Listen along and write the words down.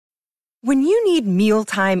When you need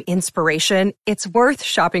mealtime inspiration, it's worth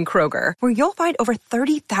shopping Kroger, where you'll find over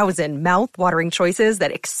 30,000 mouth-watering choices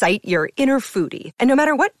that excite your inner foodie. And no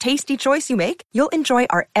matter what tasty choice you make, you'll enjoy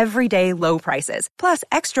our everyday low prices, plus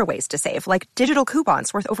extra ways to save, like digital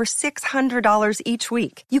coupons worth over $600 each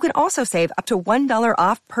week. You can also save up to $1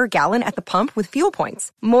 off per gallon at the pump with fuel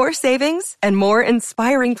points. More savings and more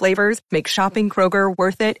inspiring flavors make shopping Kroger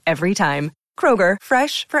worth it every time. Kroger,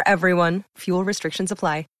 fresh for everyone. Fuel restrictions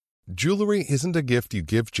apply. Jewelry isn't a gift you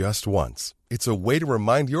give just once. It's a way to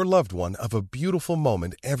remind your loved one of a beautiful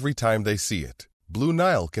moment every time they see it. Blue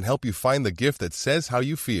Nile can help you find the gift that says how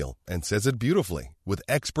you feel and says it beautifully, with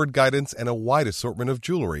expert guidance and a wide assortment of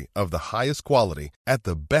jewelry of the highest quality at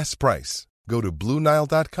the best price. Go to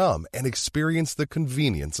BlueNile.com and experience the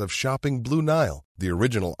convenience of shopping Blue Nile, the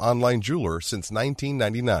original online jeweler since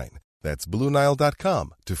 1999. That's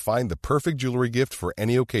BlueNile.com to find the perfect jewelry gift for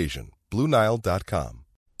any occasion. BlueNile.com.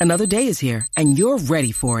 Another day is here, and you're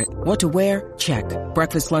ready for it. What to wear? Check.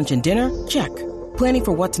 Breakfast, lunch, and dinner? Check. Planning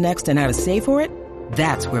for what's next and how to save for it?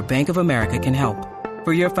 That's where Bank of America can help.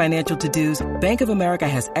 For your financial to-dos, Bank of America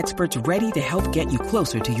has experts ready to help get you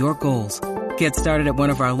closer to your goals. Get started at one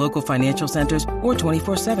of our local financial centers or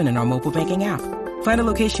 24/7 in our mobile banking app. Find a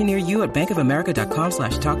location near you at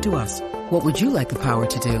bankofamerica.com/talktous. What would you like the power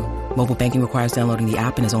to do? Mobile banking requires downloading the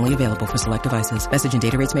app and is only available for select devices. Message and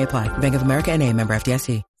data rates may apply. Bank of America N.A., member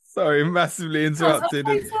FDIC. Sorry, massively interrupted.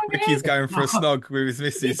 Oh, sorry. Ricky's going for a snog with his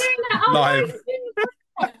missus live.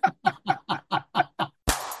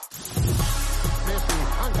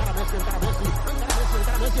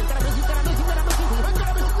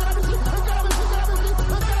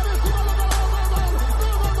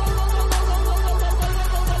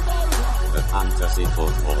 The Fantasy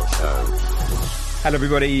Football Show. Hello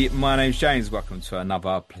everybody, my name's James. Welcome to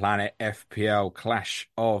another Planet FPL Clash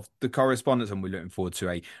of the Correspondents, and we're looking forward to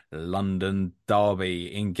a London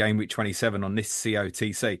derby in game week 27 on this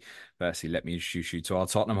COTC. Firstly, let me introduce you to our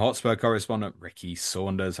Tottenham Hotspur correspondent, Ricky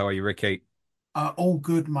Saunders. How are you, Ricky? All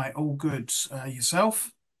good, mate. All good.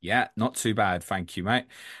 Yourself? Yeah, not too bad, thank you, mate.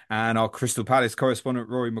 And our Crystal Palace correspondent,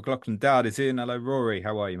 Rory McLaughlin-Dowd, is in. Hello, Rory.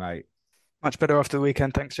 How are you, mate? Much better after the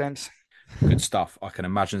weekend, thanks, James. Good stuff. I can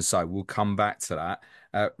imagine so. We'll come back to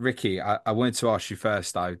that. Ricky, I wanted to ask you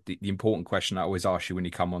first, though, the important question I always ask you when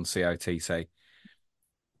you come on COTC.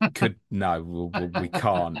 We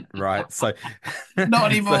can't, right? So not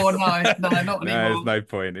anymore, no, not anymore. No, there's no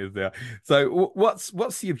point, is there? So what's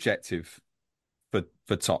the objective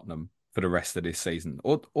for Tottenham for the rest of this season?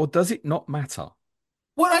 Or does it not matter?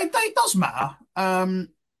 Well, it does matter.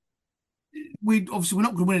 We're not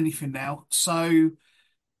going to win anything now, so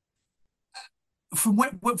from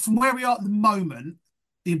where we are at the moment,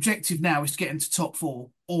 the objective now is to get into top 4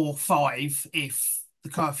 or 5 if the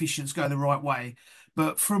coefficients go the right way.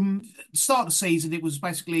 But from the start of the season, it was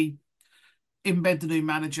basically embed the new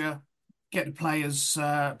manager, get the players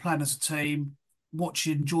playing as a team, watch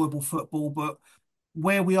enjoyable football. But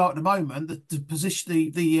where we are at the moment, the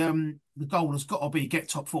position, the goal has got to be get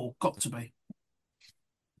top 4. Got to be.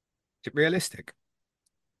 Is it realistic?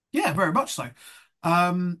 Yeah, very much so.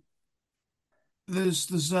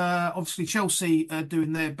 There's obviously Chelsea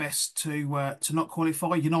doing their best to not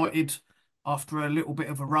qualify. United, after a little bit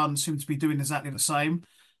of a run, seem to be doing exactly the same.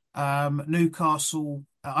 Newcastle,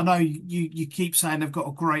 I know you keep saying they've got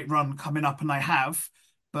a great run coming up, and they have,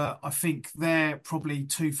 but I think they're probably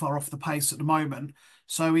too far off the pace at the moment.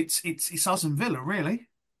 So it's us and Villa, really.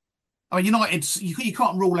 I mean, United, you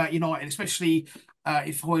can't rule out United, especially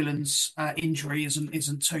if Højlund's injury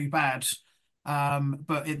isn't too bad.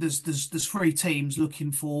 But there's 3 teams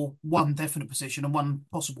looking for one definite position and one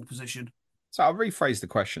possible position. So I'll rephrase the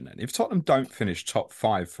question then. If Tottenham don't finish top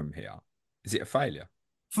 5 from here, is it a failure?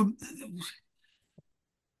 From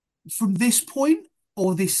this point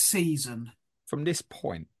or this season? From this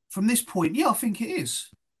point. From this point, yeah, I think it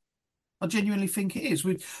is. I genuinely think it is.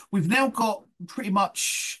 We've now got pretty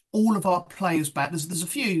much all of our players back. There's a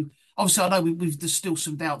few. Obviously, I know there's still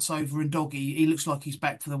some doubts over Ndoggy. He looks like he's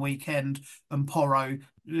back for the weekend, and Porro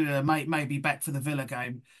may be back for the Villa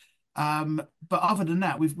game. But other than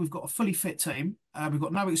that, we've got a fully fit team. We've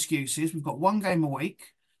got no excuses. We've got one game a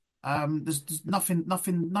week. There's nothing,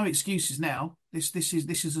 no excuses now. This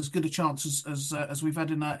is as good a chance as we've had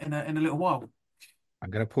in a little while. I'm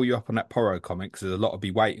going to pull you up on that Porro comment because there's a lot to be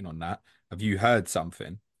waiting on that. Have you heard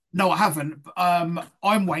something? No, I haven't.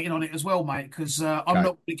 I'm waiting on it as well, mate, because I'm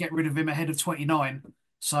not going to get rid of him ahead of 29.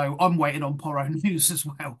 So I'm waiting on Porro news as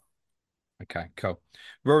well. Okay, cool.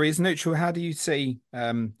 Rory, as neutral, how do you see,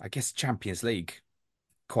 I guess, Champions League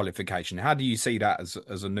qualification? How do you see that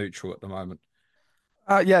as a neutral at the moment?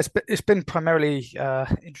 Yeah, it's been primarily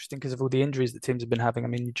interesting because of all the injuries that teams have been having. I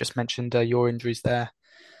mean, you just mentioned your injuries there,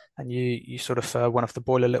 and you sort of went off the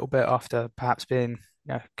boil a little bit after perhaps being,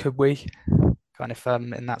 could we kind of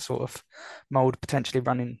in that sort of mold potentially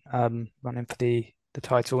running for the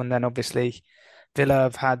title, and then obviously Villa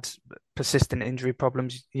have had persistent injury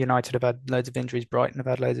problems. United have had loads of injuries. Brighton have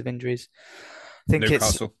had loads of injuries. I think it's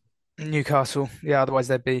Newcastle. Newcastle. Yeah, otherwise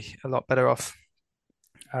they'd be a lot better off.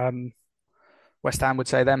 Um, West Ham would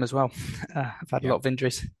say them as well. Have had a Yeah. lot of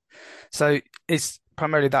injuries. So it's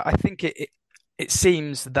primarily that. I think it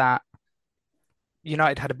seems that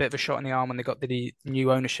United had a bit of a shot in the arm when they got the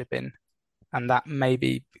new ownership in, and that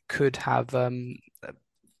maybe could have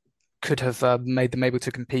made them able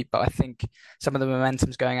to compete. But I think some of the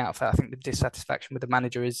momentum's going out for that. I think the dissatisfaction with the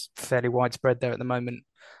manager is fairly widespread there at the moment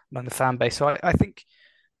among the fan base. So I think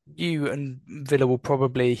you and Villa will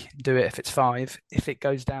probably do it if it's five. If it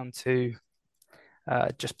goes down to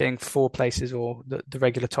just being four places or the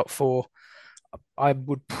regular top four, I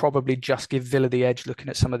would probably just give Villa the edge looking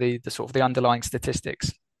at some of the sort of the underlying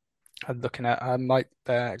statistics and looking at like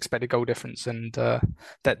their expected goal difference and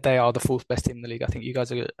that they are the fourth best team in the league. I think you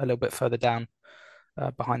guys are a little bit further down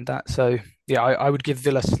behind that. So yeah, I would give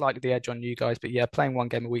Villa slightly the edge on you guys, but yeah, playing one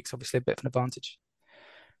game a week is obviously a bit of an advantage.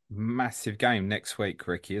 Massive game next week,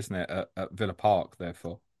 Ricky, isn't it? At Villa Park,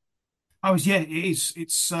 therefore. Yeah, it is.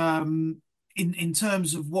 It's in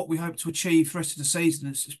terms of what we hope to achieve for the rest of the season,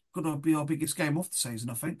 it's got to be our biggest game of the season,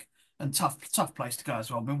 I think, and tough place to go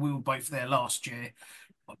as well. I mean, we were both there last year.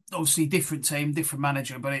 Obviously, different team, different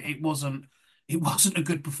manager, but it wasn't a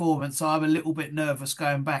good performance. So I'm a little bit nervous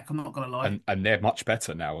going back. I'm not going to lie. And they're much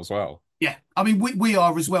better now as well. Yeah, I mean we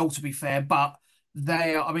are as well, to be fair, but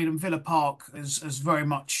they are. I mean, Villa Park has very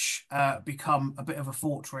much become a bit of a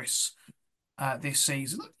fortress this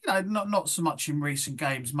season. Not so much in recent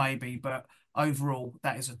games, maybe, but overall,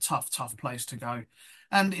 that is a tough place to go.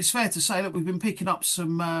 And it's fair to say that we've been picking up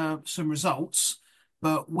some results,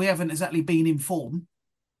 but we haven't exactly been in form.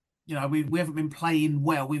 We haven't been playing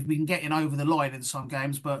well. We've been getting over the line in some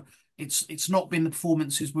games, but it's not been the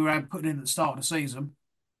performances we were putting in at the start of the season.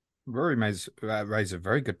 Rory raised a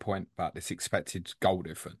very good point about this expected goal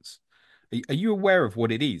difference. Are you aware of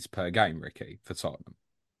what it is per game, Ricky, for Tottenham?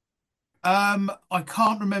 I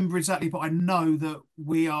can't remember exactly, but I know that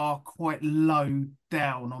we are quite low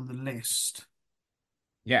down on the list.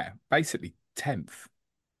 Yeah, basically 10th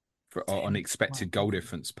on 10th. expected goal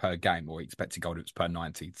difference per game or expected goal difference per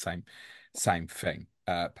 90. Same thing.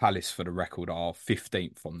 Palace, for the record, are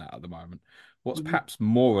 15th on that at the moment. What's perhaps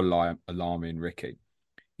more alarming, Ricky,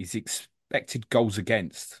 is expected goals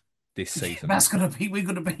against this season. We're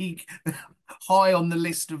gonna be high on the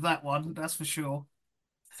list of that one, that's for sure.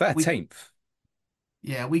 13th.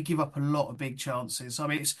 Yeah, we give up a lot of big chances. I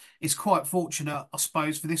mean, it's quite fortunate, I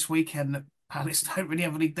suppose, for this weekend that Palace don't really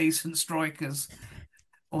have any decent strikers.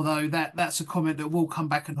 Although that's a comment that will come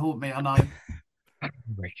back and haunt me, I know.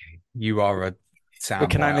 Ricky, you are a We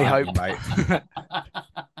can only hope. Mate.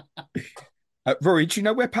 Rory, do you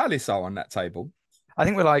know where Palace are on that table? I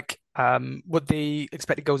think we're like what the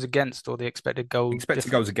expected goals against or the expected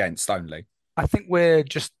goals against only. I think we're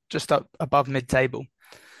just up above mid-table.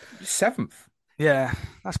 7th. Yeah,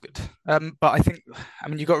 that's good. But I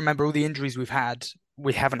mean, you've got to remember all the injuries we've had.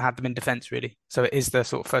 We haven't had them in defence really, so it is the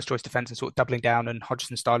sort of first choice defence and sort of doubling down and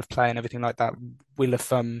Hodgson's style of play and everything like that. We'll have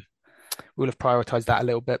prioritised that a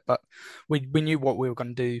little bit, but we knew what we were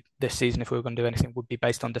going to do this season if we were going to do anything would be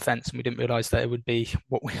based on defence, and we didn't realise that it would be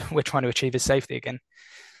what we're trying to achieve is safety again.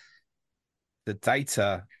 The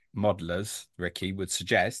data modelers, Ricky, would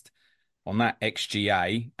suggest on that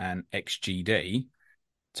XGA and XGD,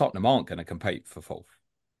 Tottenham aren't going to compete for fourth.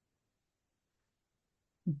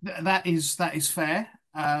 That is fair.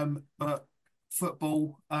 But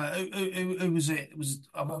football, who was it? Was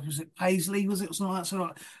it Paisley? Was it or something like that? So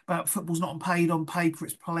like, about football's not paid on paper;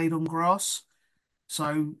 it's played on grass.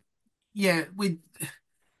 So yeah, we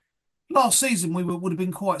last season would have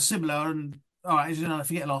been quite similar. And all right, I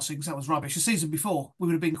forget last season 'cause that was rubbish. The season before we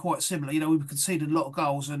would have been quite similar. We conceded a lot of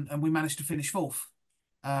goals and we managed to finish fourth.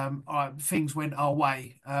 All right, things went our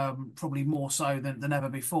way, probably more so than ever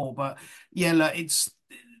before. But yeah, look, it's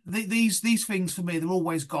these things for me. They're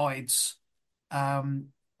always guides.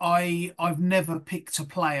 I've never picked a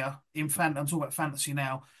player I'm talking about fantasy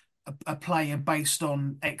now. A player based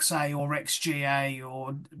on XA or XGA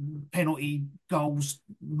or penalty goals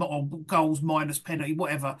or goals minus penalty,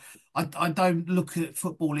 whatever. I don't look at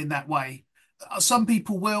football in that way. Some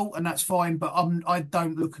people will, and that's fine, but I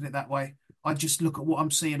don't look at it that way. I just look at what I'm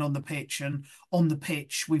seeing on the pitch, and on the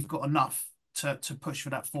pitch, we've got enough to push for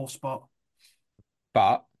that fourth spot.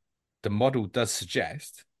 But the model does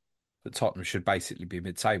suggest that Tottenham should basically be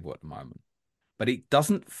mid-table at the moment, but it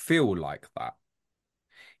doesn't feel like that.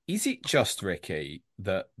 Is it just, Ricky,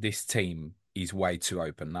 that this team is way too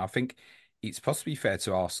open? Now, I think it's possibly fair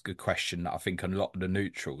to ask a question that I think a lot of the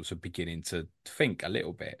neutrals are beginning to think a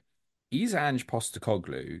little bit. Is Ange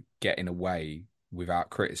Postecoglou getting away without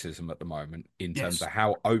criticism at the moment in terms Yes. of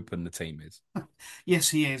how open the team is? Yes,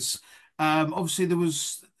 he is. Obviously, there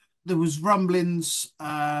was rumblings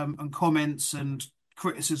and comments and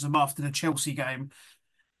criticism after the Chelsea game,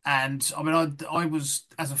 and I mean, I was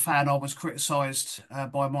as a fan, I was criticised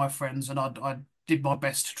by my friends, and I did my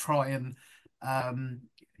best to try and um,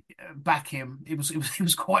 back him. It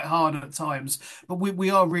was quite hard at times, but we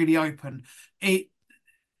are really open. It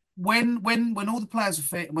when all the players are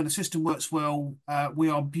fit, when the system works well, we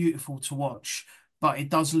are beautiful to watch. But it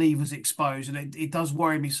does leave us exposed, and it does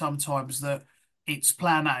worry me sometimes that it's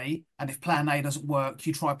plan A, and if plan A doesn't work,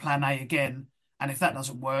 you try plan A again, and if that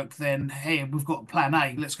doesn't work, then hey, we've got plan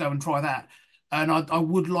A. Let's go and try that. And I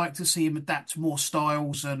would like to see him adapt to more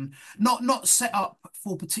styles and not set up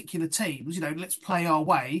for particular teams. Let's play our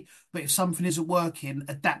way, but if something isn't working,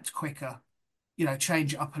 adapt quicker,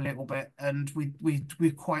 change it up a little bit. And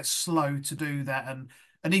we're quite slow to do that.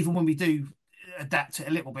 And even when we do adapt it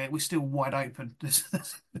a little bit, we're still wide open.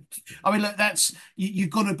 I mean, look, that's you've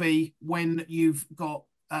got to be when you've got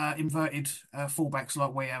inverted fullbacks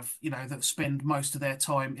like we have, that spend most of their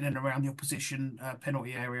time in and around your position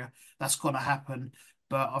penalty area. That's got to happen.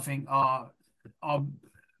 But I think our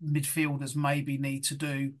midfielders maybe need to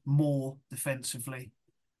do more defensively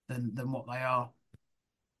than what they are.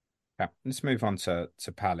 Yeah, let's move on to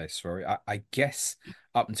Palace, Rory. I guess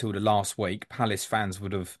up until the last week, Palace fans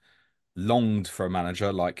would have longed for a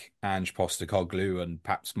manager like Ange Postecoglou and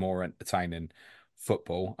perhaps more entertaining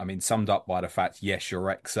football. I mean, summed up by the fact, yes,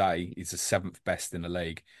 your XA is the seventh best in the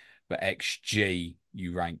league, but XG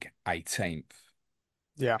you rank 18th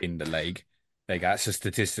Yeah. in the league. There you go. That's a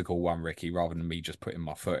statistical one, Ricky, rather than me just putting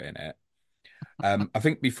my foot in it. I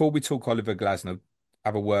think before we talk Oliver Glasner,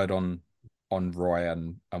 have a word on Roy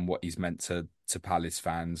and what he's meant to Palace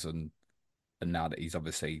fans and now that he's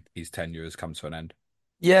obviously his tenure has come to an end.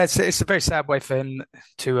 Yeah, it's a very sad way for him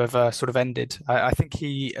to have sort of ended. I think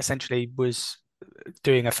he essentially was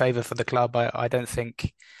doing a favour for the club. I don't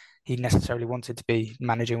think he necessarily wanted to be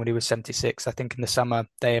managing when he was 76. I think in the summer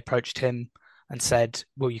they approached him and said,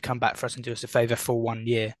 "Will you come back for us and do us a favour for 1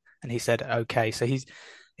 year?" And he said, "Okay." So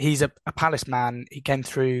he's a Palace man. He came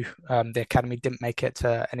through the academy, didn't make it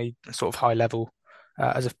to any sort of high level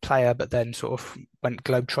as a player, but then sort of went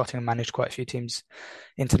globetrotting and managed quite a few teams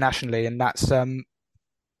internationally, and that's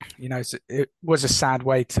it was a sad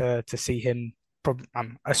way to see him.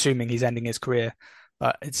 I'm assuming he's ending his career,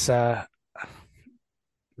 but it's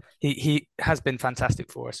he has been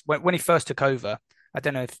fantastic for us. When he first took over, I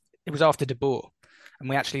don't know if it was after De Boer, and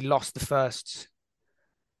we actually lost the first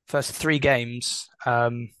three games. I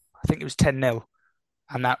think it was 10-0,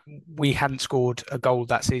 and that we hadn't scored a goal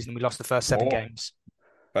that season. We lost the first seven games.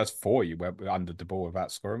 That's four you went under the ball without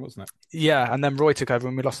scoring, wasn't it? Yeah, and then Roy took over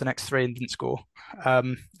and we lost the next three and didn't score.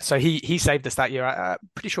 So he saved us that year. I'm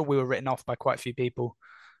pretty sure we were written off by quite a few people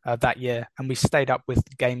that year, and we stayed up with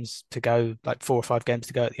games to go, like 4 or 5 games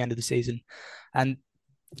to go at the end of the season. And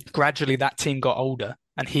gradually that team got older,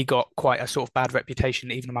 and he got quite a sort of bad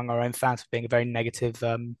reputation even among our own fans for being a very negative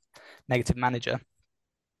manager,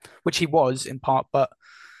 which he was in part, but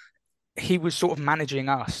he was sort of managing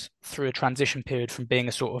us through a transition period from being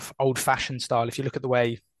a sort of old-fashioned style. If you look at the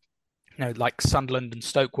way, like Sunderland and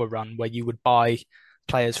Stoke were run, where you would buy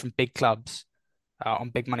players from big clubs on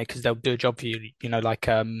big money because they'll do a job for you. Like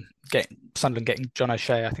Sunderland getting John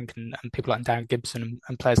O'Shea, I think, and people like Darren Gibson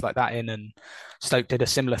and players like that in, and Stoke did a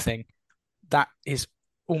similar thing. That is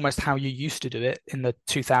almost how you used to do it in the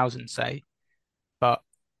 2000s, say, but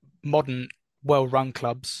modern, well-run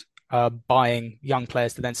clubs buying young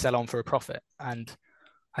players to then sell on for a profit. And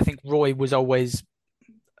I think Roy was always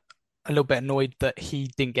a little bit annoyed that he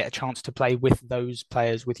didn't get a chance to play with those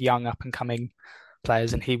players, with young up-and-coming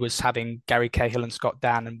players, and he was having Gary Cahill and Scott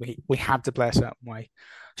Dan, and we had to play a certain way.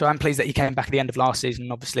 So I'm pleased that he came back at the end of last season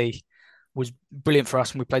and obviously was brilliant for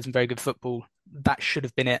us, and we played some very good football. That should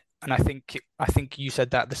have been it. And I think you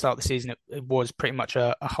said that at the start of the season, it was pretty much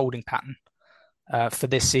a holding pattern for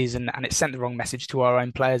this season, and it sent the wrong message to our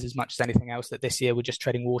own players as much as anything else, that this year we're just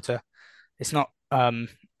treading water. It's not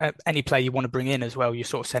any player you want to bring in as well. You're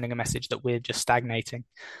sort of sending a message that we're just stagnating.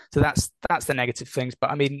 So that's the negative things.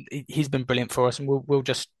 But I mean, he's been brilliant for us, and we'll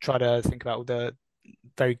just try to think about all the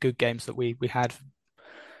very good games that we had.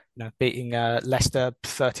 Beating Leicester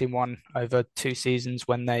 13-1 over 2 seasons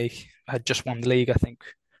when they had just won the league, I think,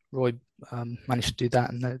 Roy managed to do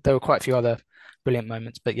that, and there were quite a few other brilliant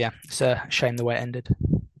moments. But yeah, it's a shame the way it ended.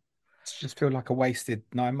 It just feel like a wasted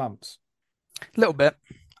 9 months. A little bit,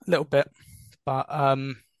 but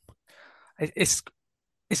it's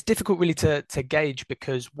difficult really to gauge,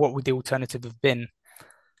 because what would the alternative have been?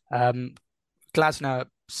 Um, Glasner,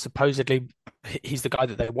 supposedly he's the guy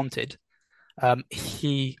that they wanted.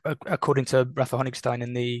 He, according to Rafa Honigstein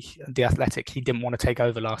in the Athletic, he didn't want to take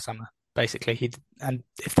over last summer. Basically, and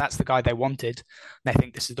if that's the guy they wanted, they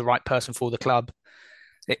think this is the right person for the club.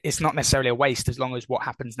 It's not necessarily a waste, as long as what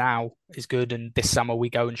happens now is good, and this summer we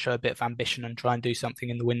go and show a bit of ambition and try and do something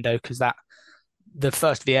in the window, because that the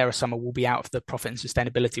first Vieira summer will be out of the profit and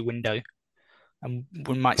sustainability window, and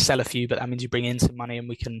we might sell a few, but that means you bring in some money and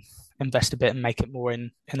we can invest a bit and make it more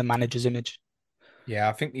in the manager's image. Yeah,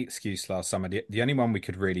 I think the excuse last summer, the only one we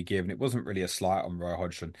could really give, and it wasn't really a slight on Roy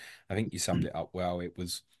Hodgson. I think you summed it up well. It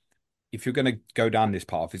was, if you're going to go down this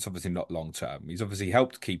path, it's obviously not long term. He's obviously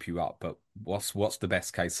helped keep you up, but what's the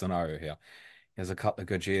best case scenario here? He has a couple of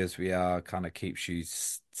good years. We are kind of keeps you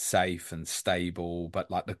safe and stable, but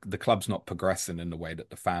like the club's not progressing in the way that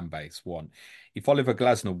the fan base want. If Oliver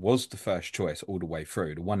Glasner was the first choice all the way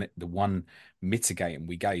through, the one mitigating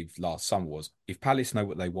we gave last summer was, if Palace know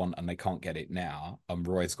what they want and they can't get it now, and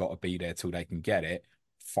Roy's got to be there till they can get it,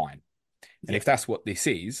 fine. And if that's what this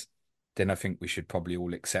is, then I think we should probably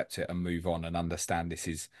all accept it and move on and understand this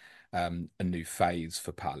is a new phase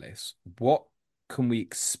for Palace. What can we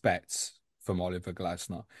expect from Oliver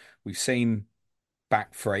Glasner? We've seen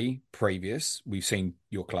back three previous. We've seen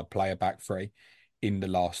your club play a back three in the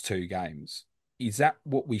last two games. Is that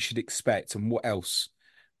what we should expect? And what else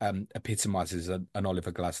epitomises an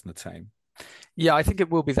Oliver Glasner team? Yeah, I think it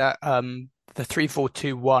will be that the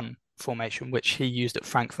 3-4-2-1 formation, which he used at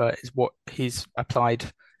Frankfurt, is what he's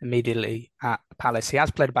applied immediately at Palace. He has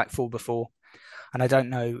played a back four before, and I don't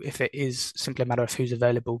know if it is simply a matter of who's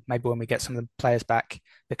available. Maybe when we get some of the players back,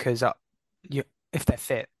 because if they're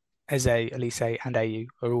fit, Eze, Elise, and AU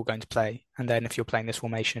are all going to play. And then if you're playing this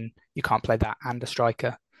formation, you can't play that and a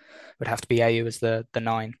striker. It would have to be AU as the 9.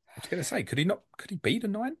 I was going to say, could he be the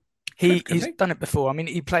 9? He's done it before. I mean,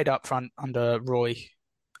 he played up front under Roy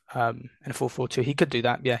in a 4-4-2. He could do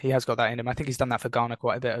that. Yeah, he has got that in him. I think he's done that for Ghana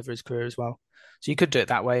quite a bit over his career as well. So you could do it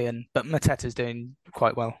that way. But Mateta's doing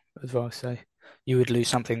quite well as well. So you would lose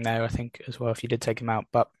something there, I think, as well, if you did take him out.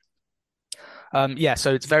 But yeah,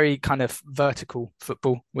 so it's very kind of vertical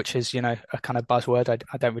football, which is, a kind of buzzword.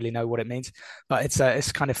 I don't really know what it means, but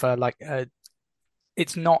it's kind of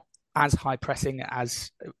it's not as high pressing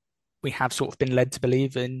as we have sort of been led to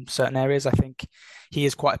believe in certain areas. I think he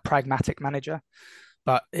is quite a pragmatic manager,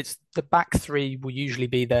 but it's the back three will usually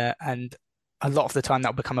be there, and a lot of the time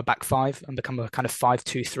that'll become a back five and become a kind of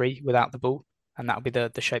 5-2-3 without the ball, and that'll be the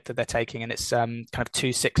shape that they're taking, and it's kind of 2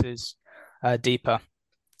 6s deeper.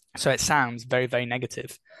 So it sounds very, very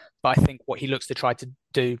negative, but I think what he looks to try to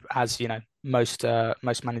do, as most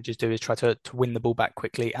managers do, is try to win the ball back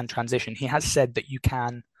quickly and transition. He has said that you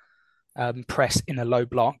can press in a low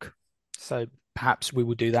block, so perhaps we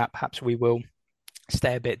will do that. Perhaps we will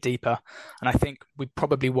stay a bit deeper, and I think we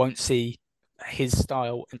probably won't see his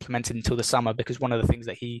style implemented until the summer, because one of the things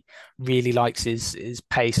that he really likes is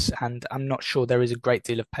pace, and I'm not sure there is a great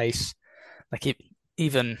deal of pace.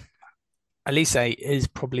 Even Elise is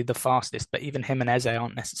probably the fastest, but even him and Eze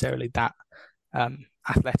aren't necessarily that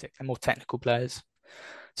athletic. They're more technical players.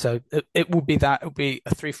 So it will be that. It will be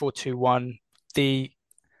a 3-4-2-1. The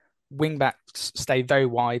wing backs stay very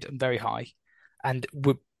wide and very high, and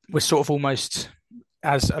we're sort of almost,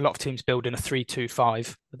 as a lot of teams build in, a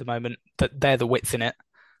 3-2-5 at the moment, that they're the width in it,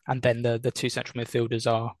 and then the two central midfielders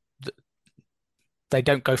they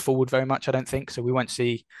don't go forward very much, I don't think. So we won't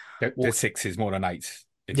see the 6 is more than 8.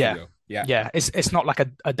 Yeah. It's not like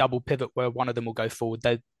a double pivot where one of them will go forward.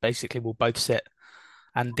 They basically will both sit,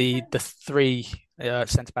 and the 3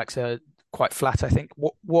 centre backs are quite flat. I think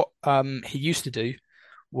what he used to do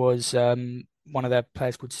was one of their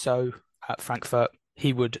players called So at Frankfurt.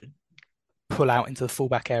 He would pull out into the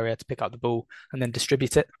fullback area to pick up the ball and then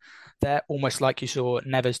distribute it there, almost like you saw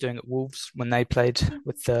Neves doing at Wolves when they played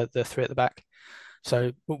with the 3 at the back.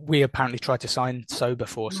 So we apparently tried to sign So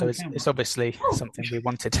before, so it's obviously something we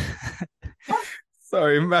wanted.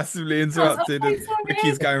 Sorry, massively interrupted.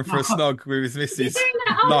 Ricky's going for a snog with his missus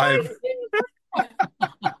live.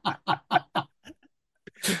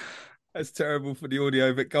 That's terrible for the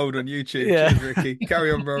audio, but gold on YouTube. Yeah. Cheers, Ricky.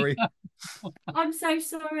 Carry on, Rory. I'm so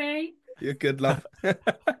sorry. You're good, love.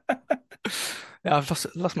 Yeah, I've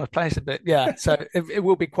lost my place a bit. Yeah, so it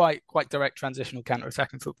will be quite direct transitional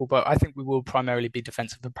counter-attacking football, but I think we will primarily be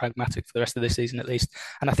defensive and pragmatic for the rest of this season at least.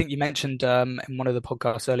 And I think you mentioned in one of the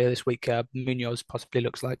podcasts earlier this week, Munoz possibly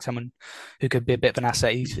looks like someone who could be a bit of an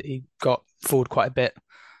asset. He got forward quite a bit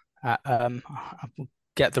at I will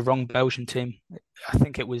get the wrong Belgian team. I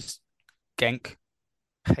think it was Genk,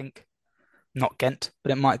 Genk, not Ghent,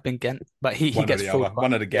 but it might have been Ghent. But he One or gets the forward other. quite,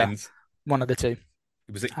 One of the yeah, Gens. one of the two.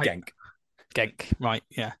 Was it I, Genk? Genk, right?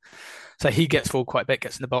 Yeah. So he gets forward quite a bit,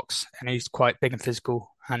 gets in the box, and he's quite big and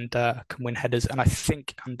physical and can win headers. And I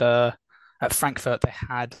think under at Frankfurt they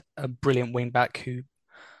had a brilliant wing back who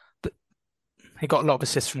he got a lot of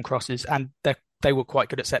assists from crosses, and they were quite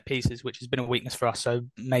good at set pieces, which has been a weakness for us. So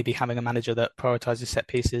maybe having a manager that prioritises set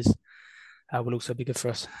pieces will also be good for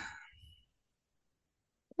us.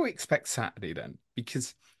 What do we expect Saturday then?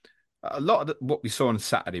 Because a lot of what we saw on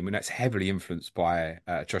Saturday, I mean, that's heavily influenced by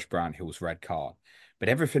Josh Brownhill's red card, but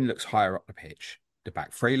everything looks higher up the pitch. The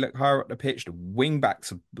back three look higher up the pitch. The wing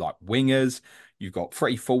backs are like wingers. You've got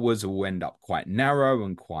three forwards who will end up quite narrow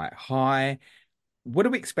and quite high. What do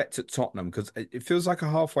we expect at Tottenham? Because it feels like a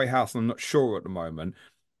halfway house, and I'm not sure at the moment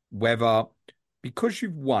whether because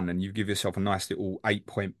you've won and you give yourself a nice little 8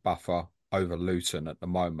 point buffer over Luton at the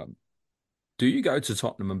moment, do you go to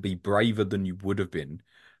Tottenham and be braver than you would have been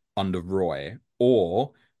under Roy,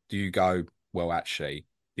 or do you go, well, actually,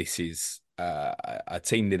 this is a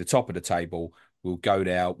team near the top of the table. We'll go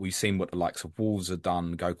there. We've seen what the likes of Wolves have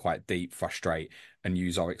done, go quite deep, frustrate, and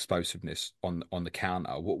use our explosiveness on the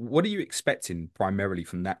counter. What are you expecting primarily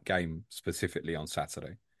from that game specifically on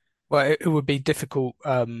Saturday? Well, it would be difficult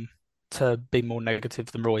to be more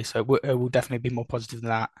negative than Roy, so it will definitely be more positive than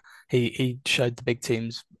that. He showed the big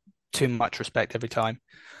teams too much respect every time,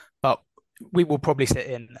 but we will probably sit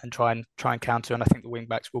in and try and counter. And I think the wing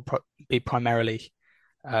backs will be primarily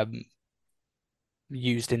um,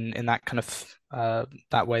 used in that kind of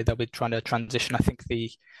that way. They'll be trying to transition. I think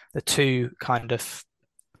the two kind of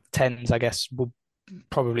tens, I guess, will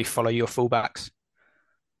probably follow your fullbacks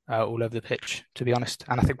all over the pitch, to be honest.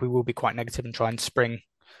 And I think we will be quite negative and try and spring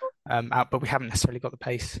out, but we haven't necessarily got the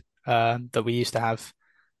pace that we used to have,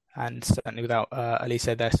 and certainly without Elise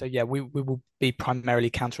there. So yeah, we will be primarily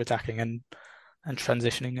counter-attacking and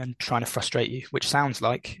transitioning and trying to frustrate you, which sounds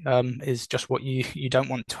like is just what you don't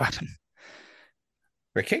want to happen.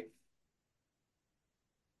 Ricky?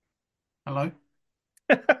 Hello.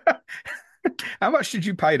 How much did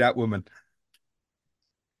you pay that woman?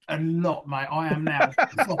 A lot, mate. I am now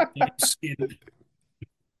properly skinned.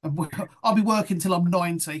 I'll be working till I'm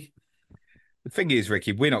 90. The thing is,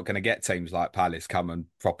 Ricky, we're not going to get teams like Palace come and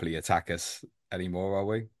properly attack us anymore, are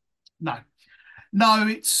we? No. No,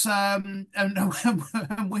 it's and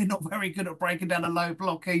we're not very good at breaking down a low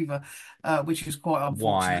block either, which is quite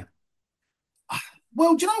unfortunate. Why?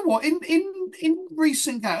 Well, do you know what? In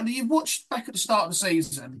recent games, you've watched back at the start of the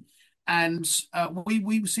season, and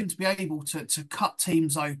we seem to be able to cut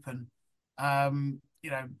teams open. You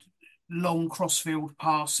know, long crossfield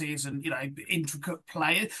passes and intricate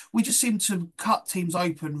play. We just seem to cut teams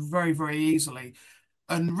open very, very easily.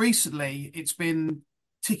 And recently, it's been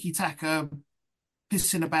tiki taka,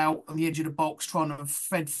 pissing about on the edge of the box, trying to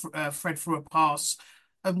thread through a pass.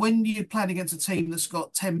 And when you're playing against a team that's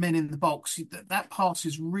got 10 men in the box, that pass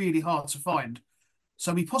is really hard to find.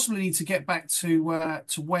 So we possibly need to get back to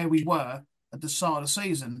where we were at the start of the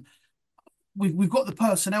season. We've got the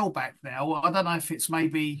personnel back now. I don't know if it's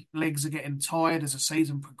maybe legs are getting tired as the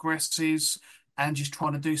season progresses and just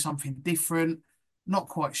trying to do something different. Not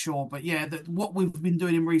quite sure, but yeah, what we've been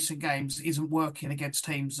doing in recent games isn't working against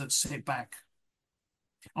teams that sit back.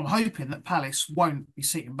 I'm hoping that Palace won't be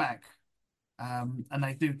sitting back, and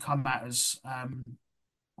they do come at us. I'm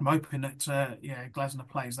hoping that Glasner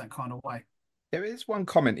plays that kind of way. There is one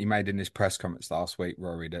comment he made in his press conference last week,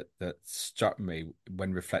 Rory, that struck me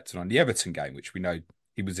when reflecting on the Everton game, which we know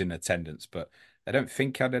he was in attendance, but I don't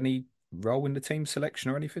think had any role in the team selection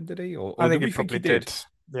or anything, did he? Or I think do we it probably think he did?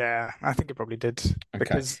 Yeah, I think it probably did. Okay.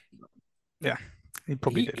 Because, yeah, he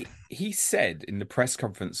probably did. He said in the press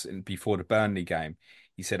conference before the Burnley game,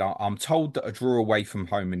 he said, I'm told that a draw away from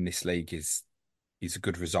home in this league is a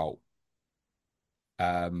good result.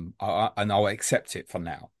 And I'll accept it for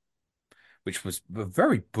now. Which was a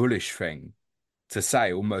very bullish thing to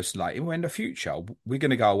say, almost like in the future, we're going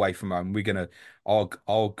to go away from home.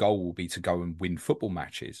 Our goal will be to go and win football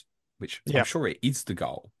matches, which I'm sure it is the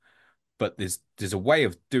goal. But there's a way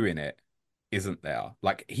of doing it, isn't there?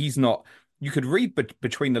 Like he's not, you could read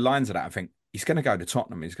between the lines of that and think he's going to go to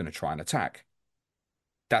Tottenham. He's going to try and attack.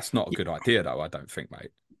 That's not a good idea though. I don't think, mate.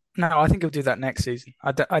 No, I think he'll do that next season.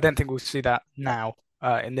 I don't think we'll see that now.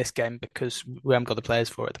 in this game because we haven't got the players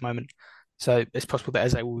for it at the moment. So it's possible that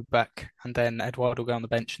Eze will be back and then Edouard will go on the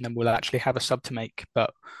bench and then we'll actually have a sub to make.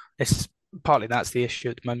 But it's partly that's the issue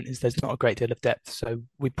at the moment is there's not a great deal of depth. So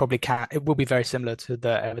we probably can't. It will be very similar to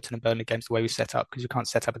the Everton and Burnley games, the way we set up, because you can't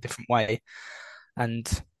set up a different way. And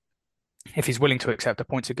if he's willing to accept a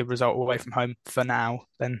point's a good result away from home for now,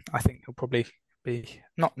 then I think he'll probably be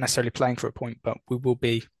not necessarily playing for a point, but we will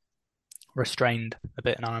be restrained a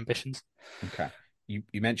bit in our ambitions. Okay.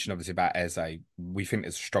 You mentioned obviously about Eze. We think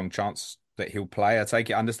there's a strong chance that he'll play.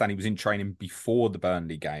 I understand he was in training before the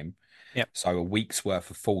Burnley game. Yep. So a week's worth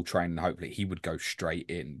of full training, hopefully he would go straight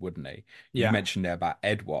in, wouldn't he? Yeah. You mentioned there about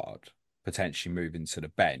Edouard potentially moving to the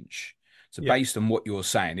bench. So Yep. based on what you're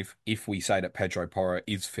saying, if we say that Pedro Porro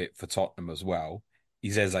is fit for Tottenham as well,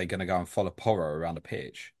 is Eze going to go and follow Porro around the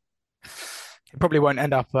pitch? He probably won't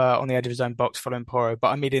end up on the edge of his own box following Porro, but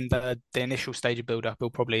I mean, in the initial stage of build-up, he'll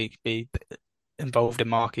probably be involved in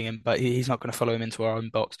marking him, but he's not going to follow him into our own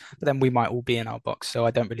box. But then we might all be in our box, so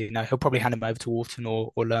I don't really know. He'll probably hand him over to Wharton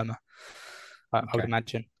or Lerma, I would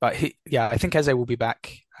imagine. But I think Eze will be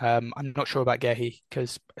back. I'm not sure about Gehi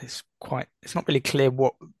because it's not really clear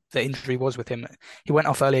what the injury was with him. He went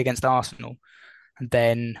off early against Arsenal and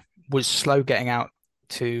then was slow getting out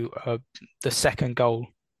to the second goal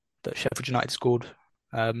that Sheffield United scored.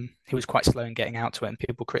 He was quite slow in getting out to it and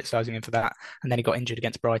people criticising him for that. And then he got injured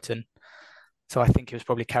against Brighton. So I think he was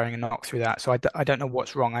probably carrying a knock through that. So I don't know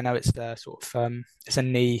what's wrong. I know it's the it's a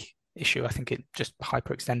knee issue. I think it just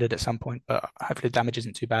hyperextended at some point, but hopefully the damage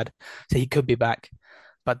isn't too bad. So he could be back.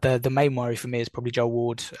 But the main worry for me is probably Joel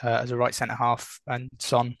Ward as a right centre half and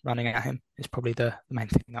Son running at him is probably the main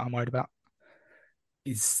thing that I'm worried about.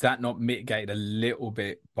 Is that not mitigated a little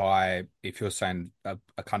bit by, if you're saying a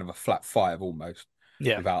kind of a flat five almost,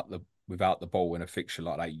 without the ball in a fixture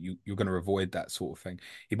like that, you're going to avoid that sort of thing.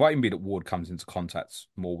 It might even be that Ward comes into contact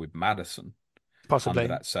more with Maddison, possibly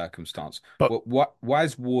under that circumstance. But why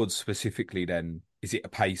is Ward specifically then? Is it a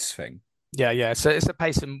pace thing? Yeah. So it's a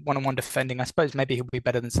pace and one-on-one defending. I suppose maybe he'll be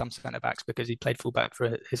better than some centre backs because he played fullback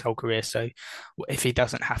for his whole career. So if he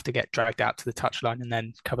doesn't have to get dragged out to the touchline and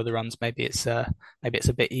then cover the runs, maybe it's a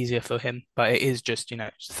bit easier for him. But it is just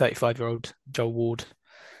 35-year-old Joel Ward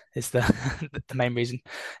is the the main reason.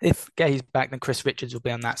 If Gay's back, then Chris Richards will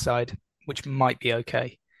be on that side, which might be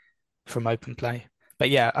okay from open play. But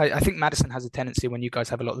yeah, I think Maddison has a tendency when you guys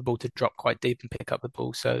have a lot of the ball to drop quite deep and pick up the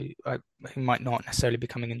ball. So he might not necessarily be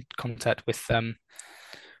coming in contact with him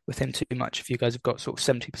too much. If you guys have got sort of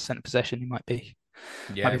 70% possession, he might be.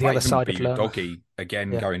 Yeah, might be the other side of Lerma. Doggy again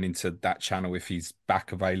going into that channel if he's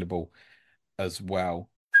back available as well.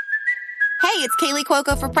 Hey, it's Kaylee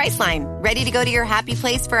Cuoco for Priceline. Ready to go to your happy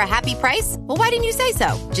place for a happy price? Well, why didn't you say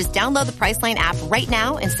so? Just download the Priceline app right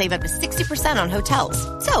now and save up to 60% on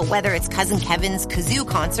hotels. So whether it's Cousin Kevin's Kazoo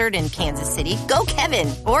Concert in Kansas City, go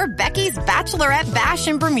Kevin, or Becky's Bachelorette Bash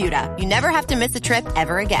in Bermuda, you never have to miss a trip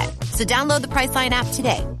ever again. So download the Priceline app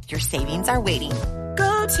today. Your savings are waiting.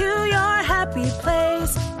 Go to your happy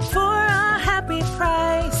place for a happy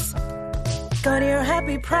price. Go to your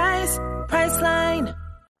happy price, Priceline.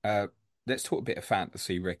 Let's talk a bit of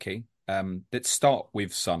fantasy, Ricky. Let's start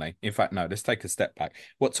with Sonny. In fact, no, let's take a step back.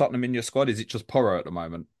 What Tottenham in your squad? Is it just Porro at the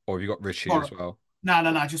moment? Or have you got Rishi as well?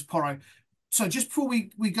 No, just Porro. So just before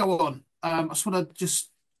we go on, I just want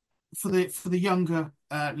to for the younger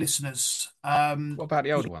listeners. What about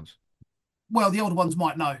the older ones? Well, the older ones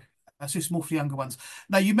might know. So it's more for the younger ones.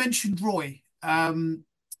 Now, you mentioned Roy.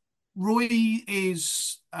 Roy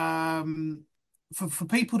is, for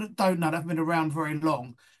people that don't know, that haven't been around very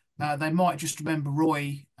long, they might just remember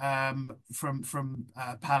Roy from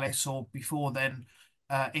Palace or before then,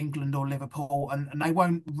 England or Liverpool, and they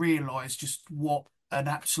won't realise just what an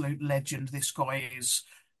absolute legend this guy is,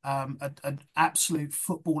 an absolute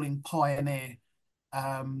footballing pioneer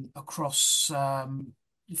across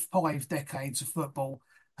 5 decades of football,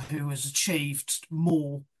 who has achieved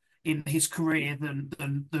more in his career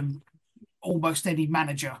than almost any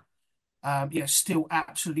manager. Still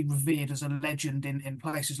absolutely revered as a legend in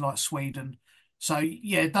places like Sweden. So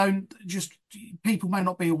yeah, people may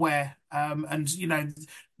not be aware.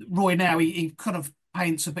 Roy now he kind of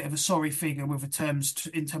paints a bit of a sorry figure in terms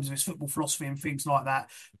of his football philosophy and things like that.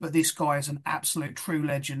 But this guy is an absolute true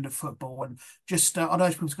legend of football, and just I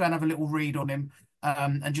urge people to go and have a little read on him.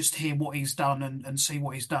 And just hear what he's done and see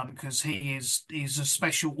what he's done, because he's a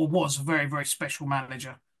special, or was a very, very special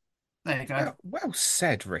manager. There you go. Well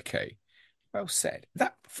said, Ricky. Well said.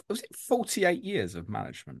 That was it. 48 years of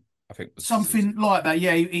management, I think. Something like that.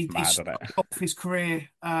 Yeah, he started off his career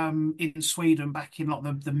in Sweden back in like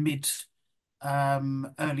the mid,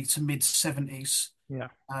 early to mid 70s. Yeah.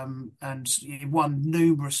 And he won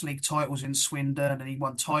numerous league titles in Swindon, and he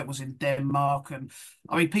won titles in Denmark. And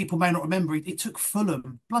I mean, people may not remember, he took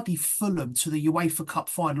Fulham, bloody Fulham, to the UEFA Cup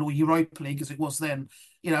final, or Europa League as it was then.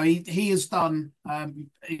 You know, he has done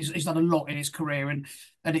he's done a lot in his career, and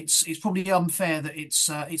it's probably unfair that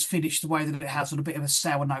it's finished the way that it has, on a bit of a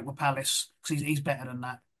sour note with Palace, because he's better than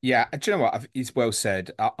that. Yeah, do you know what? It's well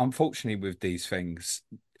said. Unfortunately, with these things,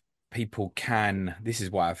 people can. This is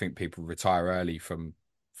why I think people retire early from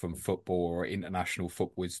football or international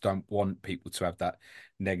football. Is don't want people to have that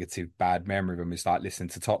negative bad memory of them. It's like listening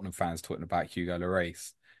to Tottenham fans talking about Hugo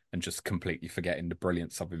Lloris and just completely forgetting the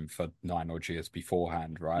brilliance of him for 9 odd years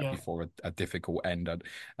beforehand, right? Yeah. Before a difficult end. And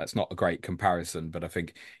that's not a great comparison, but I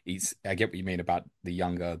think I get what you mean about the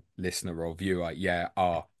younger listener or viewer. Yeah,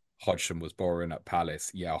 Hodgson was boring at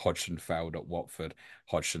Palace. Yeah, Hodgson failed at Watford.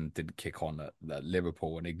 Hodgson didn't kick on at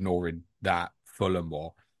Liverpool, and ignoring that, Fulham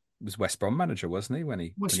was West Brom manager, wasn't he, when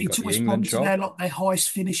he He got took the West England Brom to job? their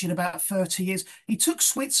highest finish in about 30 years. He took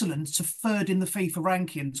Switzerland to third in the FIFA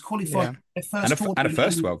rankings, qualified Yeah. for their And first a tournament.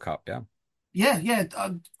 first World Cup, yeah. Yeah,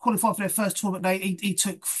 qualified for their first tournament. He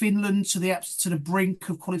took Finland to the brink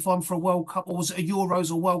of qualifying for a World Cup, or was it a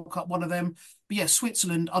Euros or World Cup, one of them. But yeah,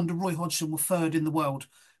 Switzerland under Roy Hodgson were third in the world.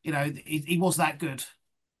 You know, he was that good.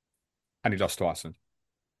 And he lost to Iceland.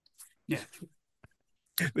 Yeah.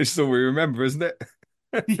 This is all we remember, isn't it?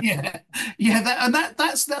 Yeah,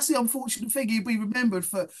 that's the unfortunate thing. He'll be remembered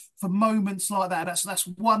for moments like that. That's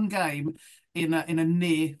one game in a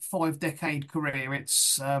near 5 decade career.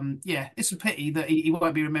 It's a pity that he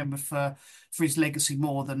won't be remembered for his legacy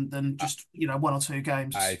more than just, one or two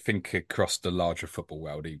games. I think across the larger football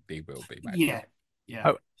world, he will be, mate.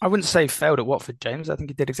 Yeah. I wouldn't say failed at Watford, James. I think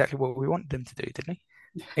he did exactly what we wanted him to do, didn't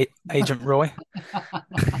he? Agent Roy.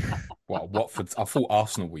 Well, Watford. I thought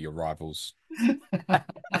Arsenal were your rivals.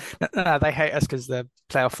 No, they hate us because the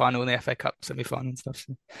playoff final and the FA Cup semi-final and stuff.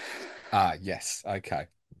 So. Yes. Okay.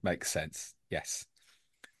 Makes sense. Yes.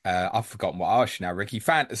 I've forgotten what I asked you now, Ricky.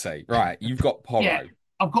 Fantasy. Right. You've got Porro. Yeah,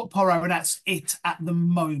 I've got Porro, and that's it at the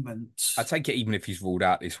moment. I take it even if he's ruled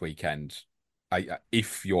out this weekend,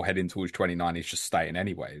 if you're heading towards 29, he's just staying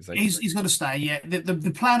anyway. Is he? He's going to stay, yeah.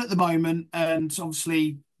 The plan at the moment, and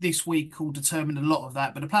obviously this week will determine a lot of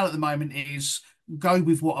that, but the plan at the moment is go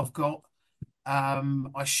with what I've got.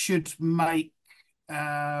 I should make,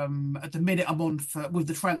 at the minute I'm on with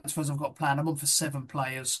the transfers I've got planned, I'm on for 7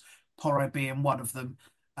 players, Porro being one of them.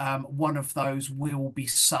 One of those will be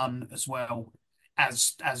Son as well,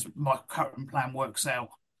 as my current plan works out.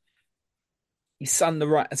 Is Son the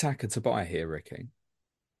right attacker to buy here, Ricky?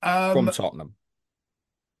 Um, From Tottenham.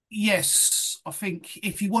 yes, I think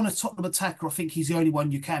if you want a Tottenham attacker, I think he's the only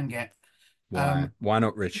one you can get. Why? Why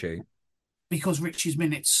not Richie? Because Richie's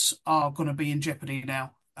minutes are going to be in jeopardy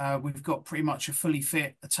now. We've got pretty much a fully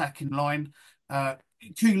fit attacking line.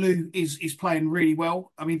 Kulu is playing really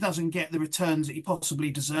well. I mean, he doesn't get the returns that he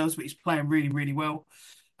possibly deserves, but he's playing really, really well.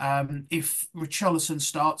 If Richarlison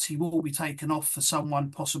starts, he will be taken off for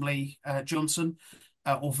someone, possibly Johnson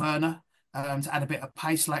or Werner, to add a bit of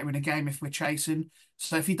pace later in the game if we're chasing.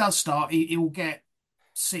 So if he does start, he will get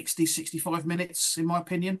 60, 65 minutes, in my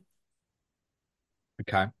opinion.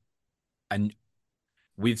 Okay. And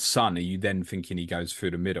with Son, are you then thinking he goes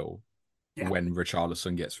through the middle Yeah. when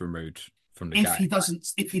Richarlison gets removed from the If game?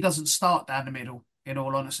 he doesn't start down the middle, in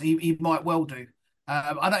all honesty, he might well do.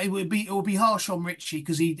 I know it would be harsh on Richie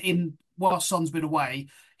because while Son's been away,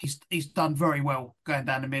 he's done very well going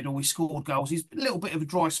down the middle. He scored goals. He's a little bit of a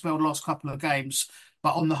dry spell the last couple of games,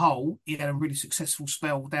 but on the whole, he had a really successful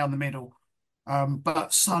spell down the middle.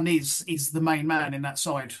 But Son is the main man in that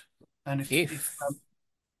side, and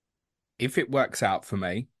if it works out for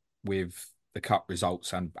me with the cup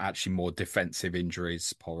results and actually more defensive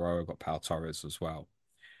injuries, Porro, I've got Pau Torres as well,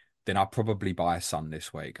 then I'll probably buy a Son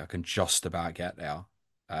this week. I can just about get there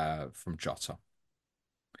from Jota.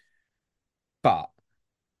 But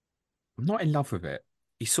I'm not in love with it.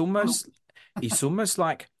 It's almost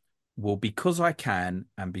like, well, because I can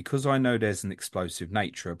and because I know there's an explosive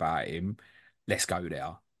nature about him, let's go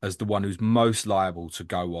there as the one who's most liable to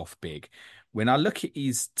go off big. When I look at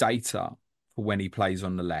his data for when he plays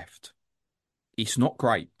on the left, it's not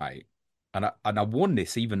great, mate. And I won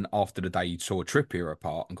this even after the day you saw Trippier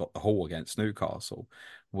apart and got the haul against Newcastle,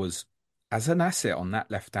 was as an asset on that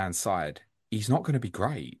left-hand side, he's not going to be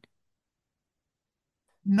great.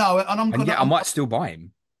 No, and I might still buy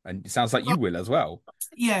him. And it sounds like you will as well.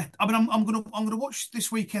 Yeah, I mean, I'm gonna watch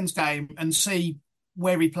this weekend's game and see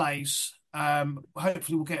where he plays.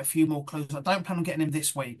 Hopefully, we'll get a few more clues. I don't plan on getting him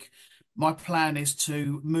this week. My plan is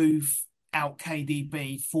to move out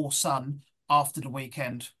KDB for Son after the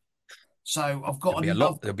weekend. So I've got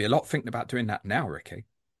another. There'll be a lot thinking about doing that now, Ricky.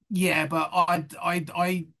 Yeah, but I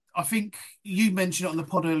think you mentioned it on the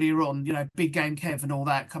pod earlier on. Big game Kev and all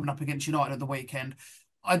that coming up against United at the weekend.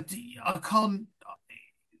 I I can't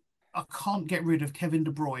I can't get rid of Kevin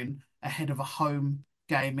De Bruyne ahead of a home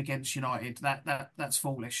game against United. That's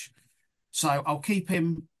foolish. So I'll keep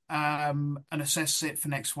him and assess it for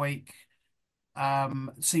next week.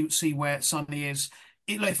 See where Sonny is.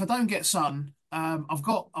 Look, if I don't get Son, I've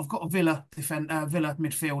got a Villa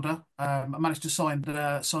midfielder. I managed to sign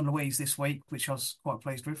Louise this week, which I was quite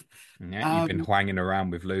pleased with. Yeah, you've been hanging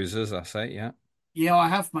around with losers, I say, yeah. Yeah, I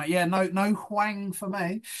have, mate. Yeah, no Hwang for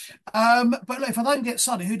me. But look, if I don't get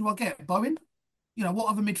Sonny, who do I get? Bowen?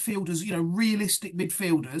 What other midfielders, realistic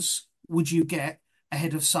midfielders would you get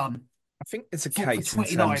ahead of Son? I think there's a For case in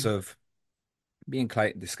 29. terms of me and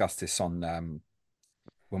Clayton discussed this on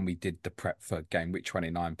when we did the prep for Game Week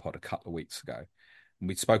 29 pod a couple of weeks ago. And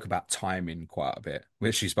we spoke about timing quite a bit. We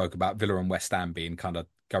actually spoke about Villa and West Ham being kind of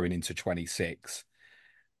going into 26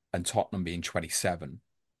 and Tottenham being 27.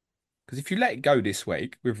 Because if you let it go this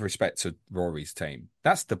week, with respect to Rory's team,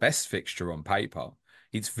 that's the best fixture on paper.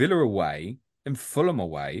 It's Villa away and Fulham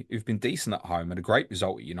away, who've been decent at home and a great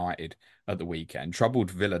result at United at the weekend.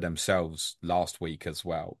 Troubled Villa themselves last week as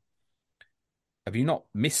well. Have you not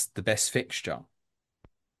missed the best fixture?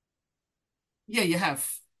 Yeah, you have.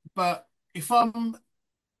 But if I'm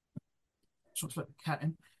sort of let the cat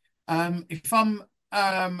in. If I'm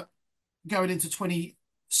going into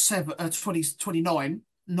 29,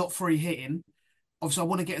 not free hitting, obviously I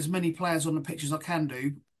want to get as many players on the pitch as I can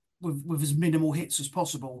do with as minimal hits as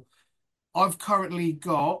possible. I've currently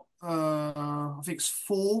got I think it's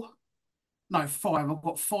five. I've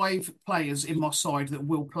got five players in my side that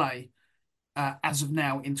will play as of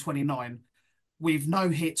now in 29. With no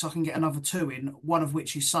hits, I can get another two in, one of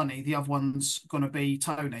which is Sonny, the other one's going to be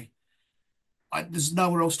Tony. There's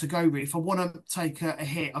nowhere else to go with. If I want to take a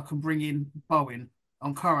hit, I can bring in Bowen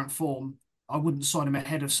on current form. I wouldn't sign him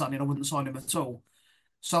ahead of Sonny, and I wouldn't sign him at all.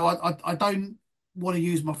 So I don't want to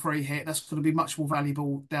use my free hit. That's going to be much more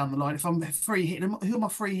valuable down the line. If I'm free hitting, who am I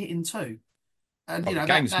free hitting to? And the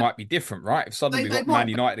games might be different, right? If suddenly we've got Man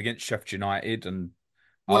United against Sheffield United and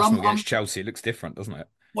Arsenal against Chelsea, it looks different, doesn't it?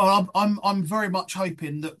 Well, I'm very much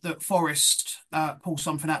hoping that Forest pull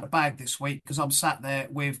something out of the bag this week because I'm sat there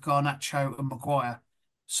with Garnacho and Maguire,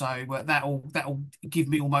 so that'll give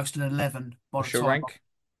me almost an 11 by What's the your time. rank?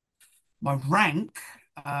 My rank,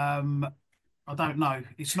 I don't know.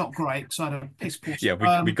 It's not great because I had a piss poor.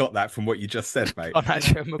 Yeah, we got that from what you just said, mate.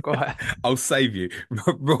 Garnacho and Maguire. I'll save you,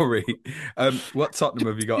 Rory. What Tottenham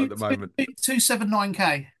have you got at the moment?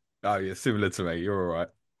 279k. Oh, yeah, similar to me. You're all right.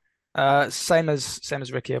 Same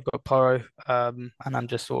as Ricky. I've got Porro, and I'm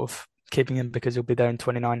just sort of keeping him because he'll be there in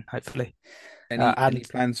 29, hopefully. Any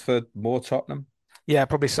plans for more Tottenham? Yeah,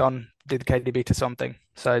 probably Son. Do the KDB to something.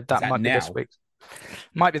 So that might be this week.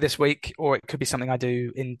 Might be this week, or it could be something I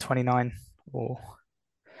do in 29. Or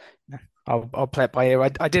I'll play it by ear.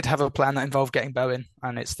 I did have a plan that involved getting Bowen,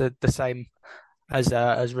 and it's the same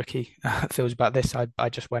as Ricky feels about this. I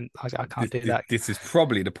just went, I can't do that. This is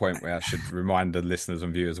probably the point where I should remind the listeners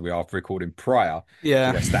and viewers we are recording prior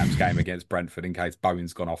to West Ham's game against Brentford. In case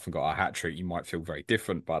Bowen's gone off and got a hat-trick, you might feel very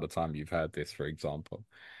different by the time you've heard this, for example.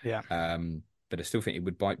 Yeah. But I still think it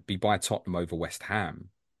would be by Tottenham over West Ham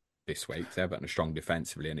this week. Everton are strong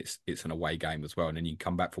defensively, and it's an away game as well. And then you can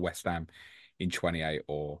come back for West Ham in 28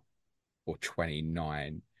 or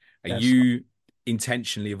 29. Are you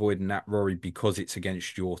intentionally avoiding that, Rory, because it's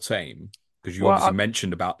against your team? Because you obviously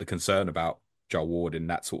mentioned about the concern about Joel Ward in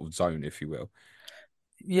that sort of zone, if you will.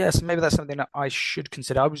 Yes, maybe that's something that I should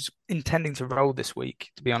consider. I was intending to roll this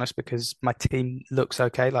week, to be honest, because my team looks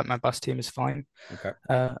okay. Like my bus team is fine.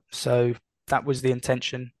 Okay. So that was the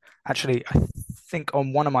intention. Actually, I think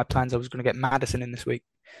on one of my plans, I was going to get Maddison in this week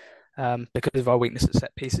because of our weakness at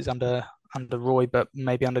set pieces under Roy, but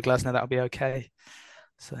maybe under Glasner that'll be okay.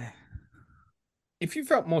 So, if you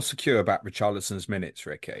felt more secure about Richarlison's minutes,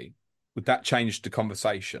 Ricky, would that change the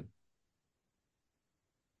conversation?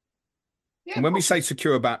 Yeah, and when we say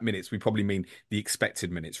secure about minutes, we probably mean the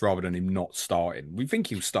expected minutes rather than him not starting. We think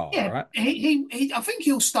he'll start, right? I think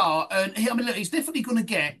he'll start, and look, he's definitely going to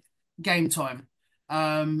get game time.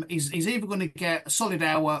 He's either going to get a solid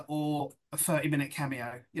hour or a 30-minute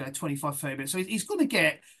cameo, 25, 30 minutes. So he's going to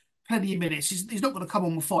get plenty of minutes. He's not going to come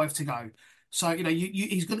on with 5 to go. So,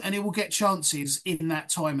 he's going to, and he will get chances in that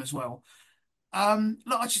time as well.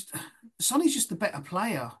 Look, Sonny's just the better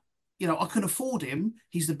player. I can afford him.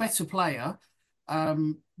 He's the better player.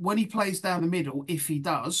 When he plays down the middle, if he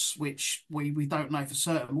does, which we don't know for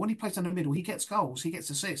certain, when he plays down the middle, he gets goals, he gets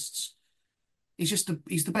assists.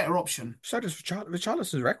 he's the better option. So does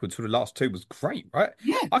Richarlison's record for the last two was great, right?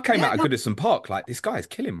 Yeah, I came yeah, out of no, Goodison Park like this guy is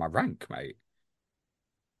killing my rank, mate.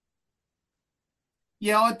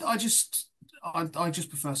 yeah. I just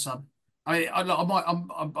prefer Son. I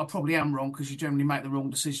probably am wrong because you generally make the wrong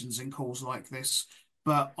decisions in calls like this,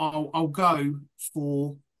 but I'll go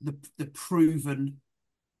for the proven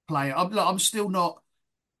player. I'm still not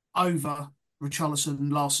over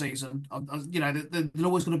Richarlison last season. There's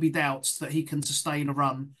always going to be doubts that he can sustain a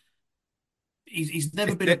run. He's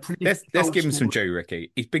never been a prolific Let's goal give him some scorer. due,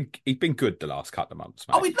 Ricky. He's been good the last couple of months,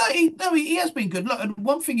 Oh, mate. he has been good. Look, and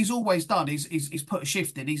one thing he's always done is put a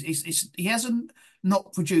shift in. He hasn't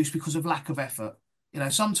not produced because of lack of effort.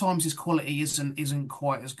 Sometimes his quality isn't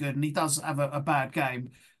quite as good, and he does have a bad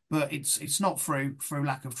game, but it's not through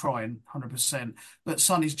lack of trying, 100%. But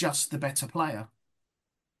Son is just the better player.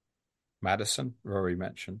 Maddison, Rory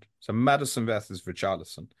mentioned. So Maddison versus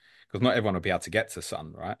Richarlison, because not everyone will be able to get to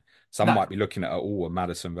Son, right? Some No. might be looking at a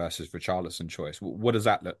Maddison versus Richarlison choice. What does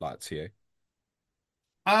that look like to you?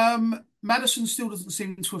 Madison still doesn't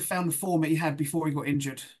seem to have found the form he had before he got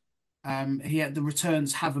injured. He had the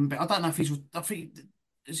returns haven't been. I don't know if I think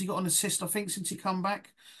has he got an assist? I think since he come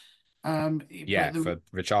back. Yeah, for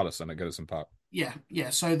Richarlison at Goodison Park. Yeah.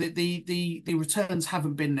 So the returns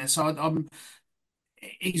haven't been there. So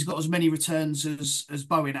he's got as many returns as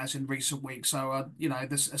Bowen has in recent weeks. So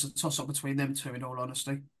there's a toss up between them two. In all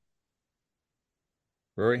honesty.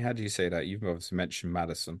 Rory, how do you say that? You've obviously mentioned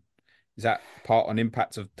Maddison. Is that part on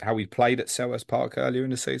impact of how we played at Selhurst Park earlier in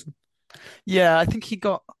the season? Yeah, I think he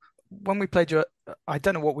got when we played. I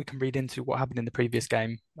don't know what we can read into what happened in the previous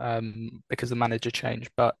game because the manager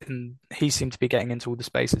changed, but he seemed to be getting into all the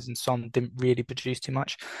spaces, and Son didn't really produce too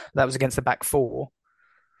much. That was against the back four,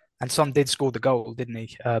 and Son did score the goal, didn't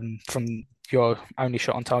he? From your only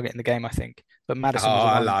shot on target in the game, I think. But Maddison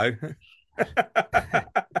was hello.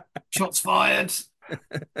 Shots fired.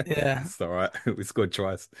 Yeah, it's all right. We scored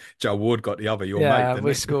twice. Joe Ward got the other. Your yeah, mate.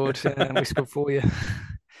 we scored. We scored for you.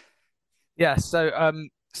 Yeah, so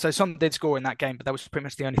Son did score in that game, but that was pretty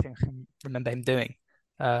much the only thing I can remember him doing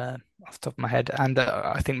off the top of my head. And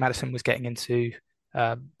I think Maddison was getting into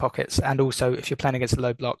pockets. And also, if you're playing against a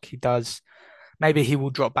low block, maybe he will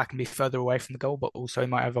drop back and be further away from the goal, but also he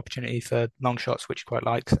might have opportunity for long shots, which he quite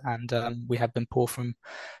likes. And we have been poor from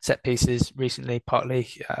set pieces recently, partly,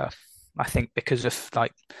 I think, because of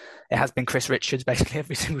it has been Chris Richards basically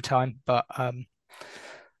every single time. But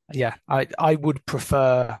yeah, I would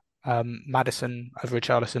prefer Maddison over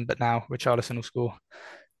Richarlison, but now Richarlison will score.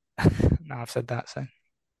 Now I've said that, so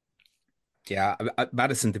yeah,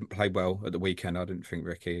 Maddison didn't play well at the weekend. I didn't think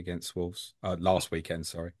Ricky against Wolves last weekend.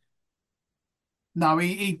 Sorry. No,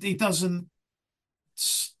 he doesn't.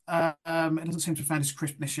 It doesn't seem to have found his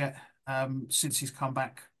crispness yet since he's come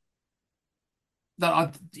back.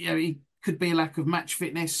 He could be a lack of match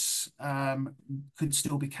fitness. Could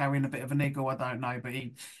still be carrying a bit of a niggle. I don't know, but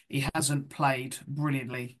he hasn't played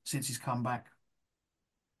brilliantly since he's come back.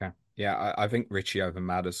 Yeah, I think Richie over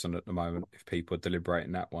Maddison at the moment, if people are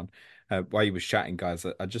deliberating that one. While you was chatting, guys,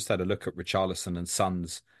 I just had a look at Richarlison and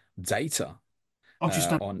Son's data I've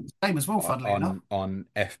just done on the same as well, funnily enough. on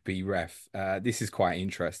FB Ref. This is quite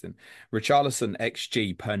interesting. Richarlison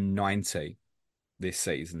XG per 90 this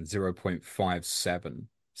season, 0.57.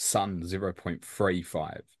 Son,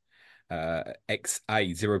 0.35. XA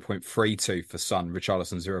 0.32 for Son,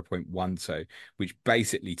 Richarlison 0.12, which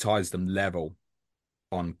basically ties them level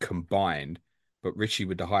on combined, but Richie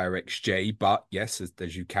with the higher XG. But yes,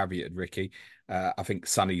 as you caveated, Ricky, I think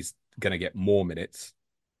Sonny's going to get more minutes,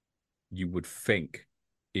 you would think,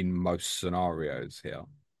 in most scenarios here.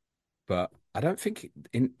 But I don't think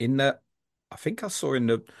I think I saw in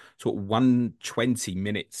the sort of 120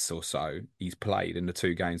 minutes or so he's played in the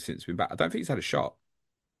two games since we've been back. I don't think he's had a shot.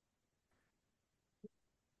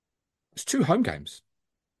 It's two home games.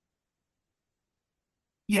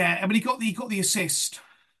 Yeah, I mean he got the assist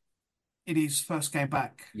in his first game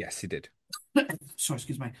back. Yes, he did. Sorry,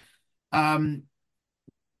 excuse me.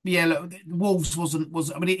 Yeah, look, Wolves was.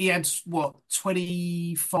 I mean, he had what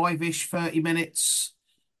 25-ish, 30 minutes,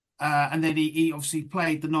 and then he obviously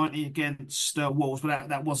played the 90 against Wolves, but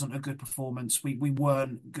that wasn't a good performance. We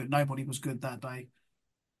weren't good. Nobody was good that day.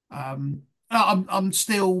 I'm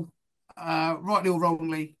still rightly or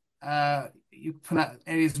wrongly. You put out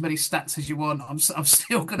as many stats as you want. I'm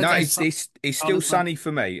still going to. No, it's still Sunny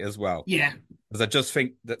for me as well. Yeah, because I just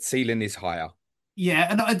think that ceiling is higher.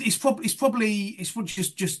 Yeah, and it's probably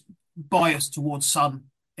just biased towards Son.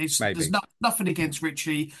 Maybe. There's nothing against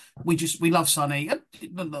Richie. We love Sonny.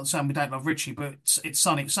 Not saying we don't love Richie, but it's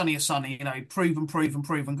Sonny. Sonny is Sonny. Proven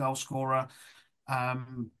goal scorer.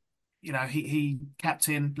 he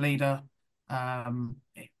captain, leader.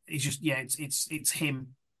 He's just it's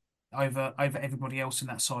him over everybody else in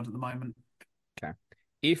that side at the moment. Okay.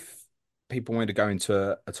 If people want to go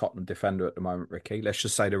into a Tottenham defender at the moment, Ricky, let's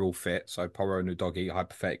just say they're all fit. So Porro and Udogie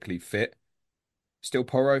hypothetically fit. Still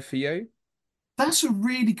Porro for you? That's a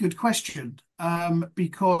really good question.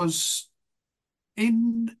 Because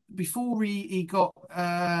in before he got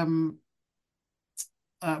well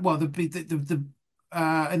the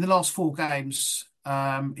in the last four games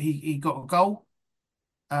he got a goal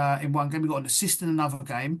in one game. He got an assist in another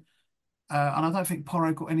game, and I don't think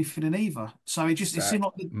Porro got anything in either. So it So seemed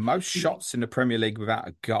like most shots in the Premier League without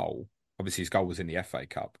a goal. Obviously, his goal was in the FA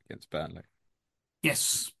Cup against Burnley.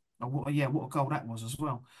 yes. Yeah, what a goal that was as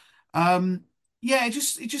well. Um, yeah, it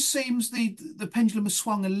just seems the pendulum has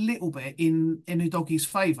swung a little bit in Udogie's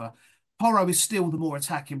favour. Porro is still the more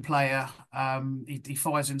attacking player. He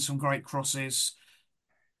fires in some great crosses.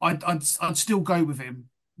 I'd still go with him,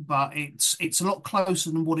 but it's a lot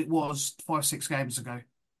closer than what it was 5, 6 games ago.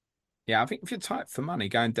 Yeah, I think if you're tight for money,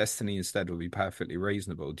 going Destiny instead would be perfectly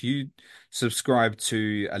reasonable. Do you subscribe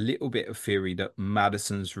to a little bit of theory that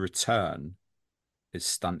Maddison's return is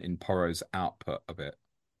stunting Porro's output a bit?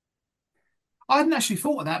 I hadn't actually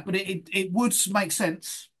thought of that, but it would make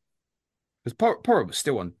sense. Because Porro was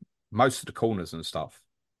still on most of the corners and stuff,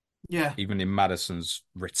 Yeah, even in Maddison's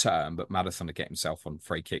return, but Maddison to get himself on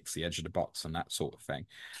free kicks, the edge of the box, and that sort of thing.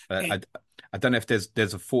 it, I don't know if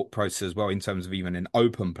there's a thought process as well in terms of even an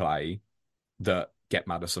open play that get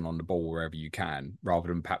Maddison on the ball wherever you can, rather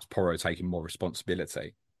than perhaps Porro taking more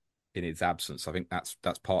responsibility in its absence. I think that's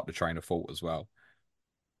part of the train of thought as well.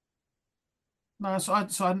 no, so I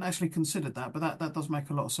hadn't actually considered that, but that does make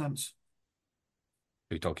a lot of sense.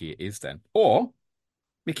 Udogie it is then. Or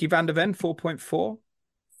Mickey van der Ven, 4.4.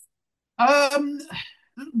 Um,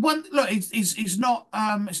 one look, he's not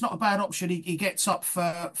it's not a bad option. He gets up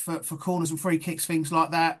for corners and free kicks, things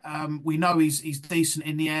like that. We know he's decent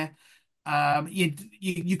in the air.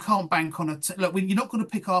 You can't bank on it. Look, you're not going to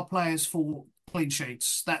pick our players for clean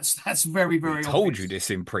sheets. That's very We very told obvious. you this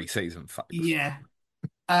in pre-season, folks. Yeah.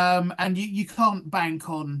 And you can't bank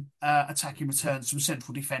on attacking returns from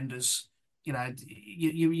central defenders.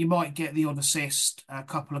 You might get the odd assist, a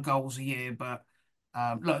couple of goals a year, but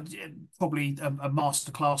look, probably a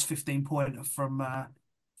masterclass 15 pointer from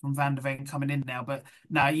Van der Ven coming in now. But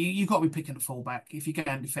no, you got to be picking a fullback if you're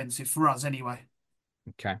going defensive for us anyway.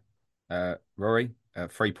 Okay. Rory,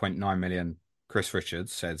 3.9 million. Chris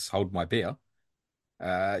Richards says, hold my beer.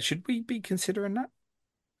 Should we be considering that?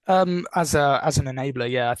 As an enabler,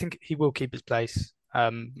 yeah, I think he will keep his place.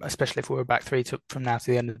 Especially if we're a back three from now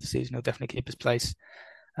to the end of the season, he'll definitely keep his place.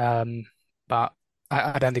 But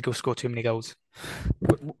I don't think he'll score too many goals.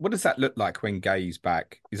 What does that look like when Gay's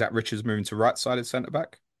back? Is that Richards moving to right-sided centre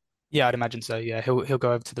back? Yeah, I'd imagine so. Yeah, he'll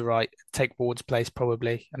go over to the right, take Ward's place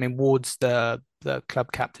probably. I mean, Ward's the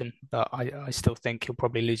club captain, but I still think he'll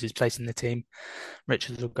probably lose his place in the team.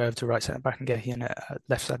 Richards will go over to right centre back and get him at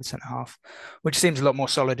left-sided centre half, which seems a lot more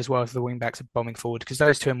solid as well if the wing backs are bombing forward because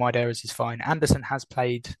those two in wide areas is fine. Anderson has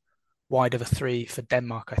played wide of a three for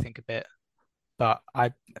Denmark, I think a bit, but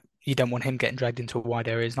you don't want him getting dragged into a wide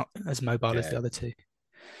area. He's not as mobile as the other two.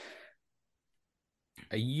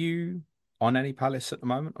 Are you on any Palace at the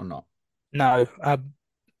moment or not? No,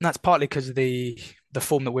 that's partly because of the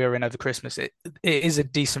form that we were in over Christmas. It is a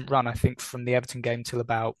decent run, I think, from the Everton game till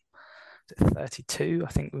about 32.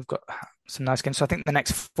 I think we've got some nice games. So I think the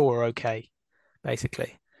next four are okay,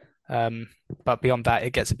 basically. But beyond that,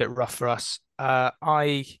 it gets a bit rough for us.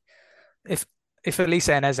 If Elise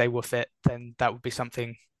and Eze were fit, then that would be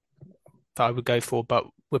something that I would go for. But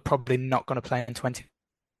we're probably not going to play in 29,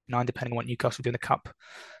 depending on what Newcastle do in the cup.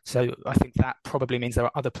 So I think that probably means there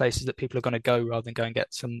are other places that people are going to go rather than go and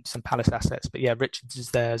get some Palace assets. But yeah, Richards is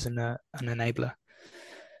there as an enabler.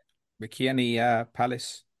 Ricky, any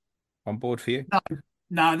Palace on board for you?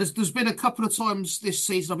 No, there's been a couple of times this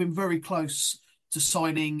season I've been very close to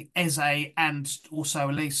signing Eze and also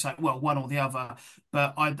Elise. Well, one or the other,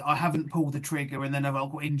 but I haven't pulled the trigger, and then I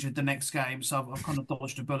got injured the next game, so I've kind of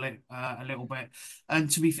dodged a bullet a little bit.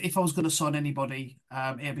 And if I was going to sign anybody,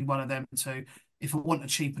 it'd be one of them two. If I want a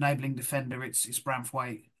cheap enabling defender, it's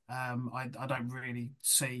Branthwaite. I don't really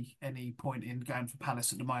see any point in going for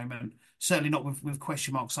Palace at the moment. Certainly not with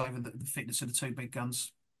question marks over the fitness of the two big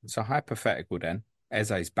guns. So hypothetical then.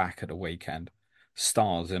 Eze's back at the weekend.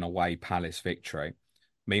 Stars in away Palace victory.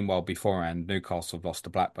 Meanwhile, beforehand, Newcastle have lost to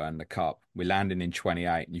Blackburn in the Cup. We're landing in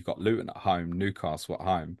 28, and you've got Luton at home, Newcastle at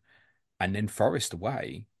home, and then Forest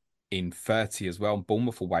away. in 30 as well. And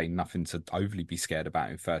Bournemouth away, nothing to overly be scared about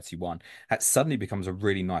in 31. That suddenly becomes a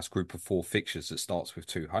really nice group of 4 fixtures that starts with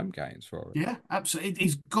 2 home games, Rory. Yeah, absolutely.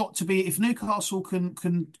 It's got to be if Newcastle can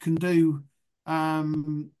do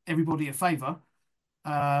everybody a favour,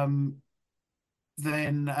 um,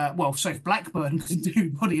 then well, so if Blackburn can do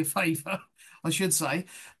everybody a favour, I should say,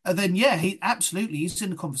 then yeah, he absolutely he's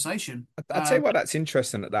in the conversation. I'll tell you why that's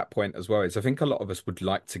interesting at that point as well is I think a lot of us would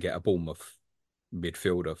like to get a Bournemouth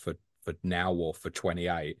midfielder for now or for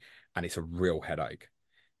 28, and it's a real headache.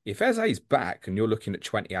 If Eze's back and you're looking at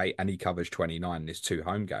 28 and he covers 29 in his 2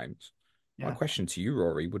 home games, my question to you,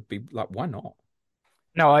 Rory, would be like, why not?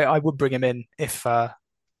 No, I would bring him in if, but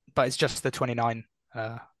it's just the 29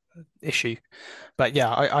 issue. But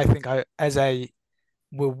yeah, I think Eze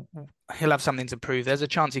he'll have something to prove. There's a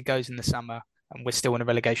chance he goes in the summer and we're still in a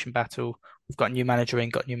relegation battle. We've got a new manager in,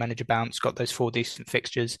 got a new manager bounce, got those 4 decent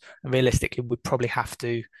fixtures. And realistically, we probably have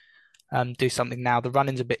to do something now. The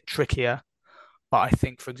running's a bit trickier, but I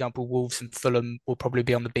think, for example, Wolves and Fulham will probably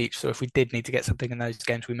be on the beach. So if we did need to get something in those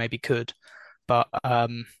games, we maybe could. But I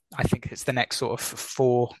think it's the next sort of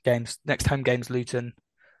 4 games, next home games, Luton,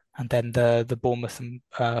 and then the Bournemouth and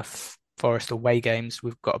Forest away games.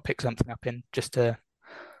 We've got to pick something up in just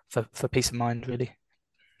for peace of mind, really,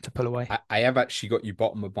 to pull away. I have actually got you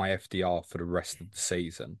bottom of my FDR for the rest of the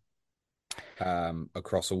season,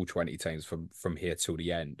 across all 20 teams from here till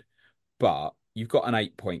the end. But you've got an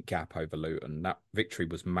 8-point gap over Luton. That victory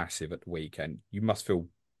was massive at the weekend. You must feel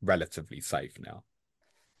relatively safe now.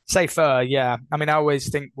 Safer, yeah. I mean, I always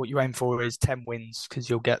think what you aim for is 10 wins because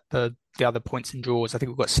you'll get the other points and draws. I think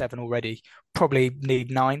we've got 7 already. Probably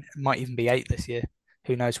need 9. It might even be 8 this year.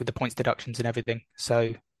 Who knows with the points deductions and everything.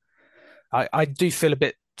 So I do feel a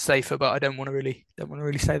bit safer, but I don't want to really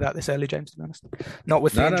say that this early, James, to be honest. Not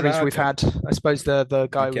with the injuries we've had. I suppose the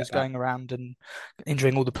guy who was going around and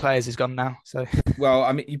injuring all the players is gone now. So well,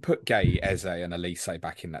 I mean, you put Gay, Eze, and Elise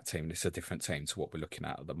back in that team. It's a different team to what we're looking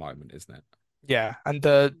at the moment, isn't it? Yeah, and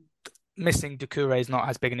the missing Doucouré is not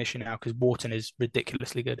as big an issue now because Wharton is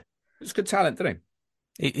ridiculously good. It's good talent, isn't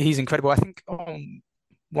he? He's incredible. I think on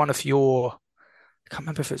one of your, I can't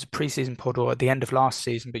remember if it was a pre-season pod or at the end of last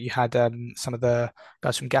season, but you had some of the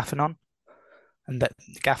guys from Gaffin on, and that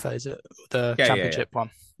Gaffer is the championship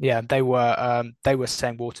one. Yeah, they were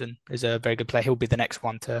saying Wharton is a very good player. He'll be the next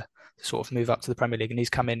one to sort of move up to the Premier League, and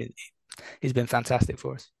he's come in. He's been fantastic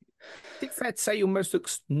for us. I think fair to say he almost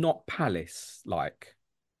looks not Palace like.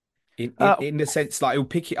 In the sense, like he'll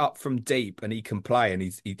pick it up from deep and he can play, and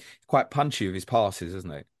he's quite punchy with his passes,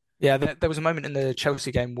 isn't he? Yeah, there was a moment in the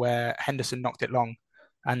Chelsea game where Henderson knocked it long,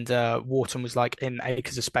 and Wharton was like in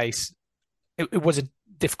acres of space. It was a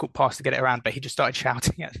difficult pass to get it around, but he just started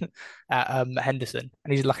shouting at Henderson,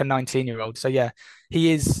 and he's like a 19-year-old. So yeah,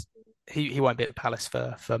 he is. He won't be at Palace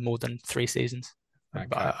for more than 3 seasons. Okay.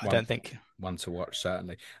 But I don't think. One to watch,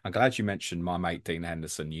 certainly. I'm glad you mentioned my mate Dean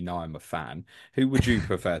Henderson. You know I'm a fan. Who would you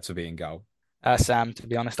prefer to be in goal? Sam, to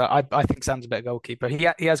be honest. I think Sam's a better goalkeeper.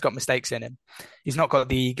 He has got mistakes in him. He's not got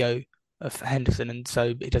the ego of Henderson, and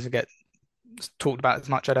so he doesn't get talked about as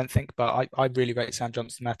much, I don't think. But I really rate Sam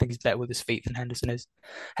Johnson. I think he's better with his feet than Henderson is.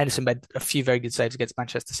 Henderson made a few very good saves against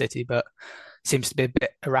Manchester City, but seems to be a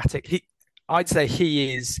bit erratic. I'd say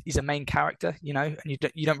he's a main character, you know,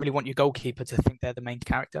 and you don't really want your goalkeeper to think they're the main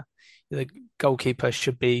character. The goalkeeper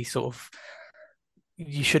should be sort of,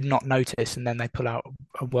 you should not notice, and then they pull out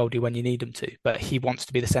a worldie when you need them to. But he wants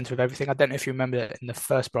to be the centre of everything. I don't know if you remember in the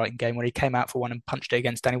first Brighton game when he came out for one and punched it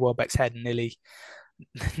against Danny Welbeck's head and nearly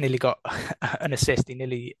got an assist. He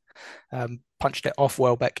nearly punched it off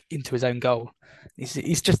Welbeck into his own goal.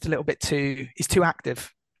 He's just a little bit he's too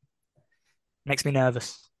active. Makes me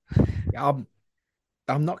nervous. I'm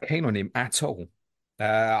not keen on him at all.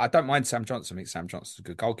 I don't mind Sam Johnson. I think Sam Johnson's a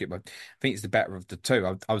good goalkeeper. I think he's the better of the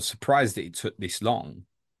two. I was surprised that it took this long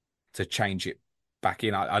to change it back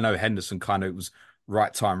in. I know Henderson kind of was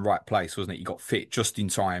right time, right place, wasn't it? He got fit just in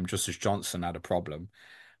time, just as Johnson had a problem.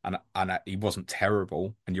 And he wasn't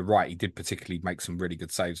terrible. And you're right, he did particularly make some really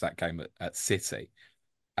good saves that game at City.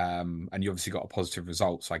 And you obviously got a positive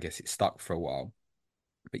result, so I guess it stuck for a while.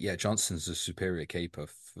 But yeah, Johnson's a superior keeper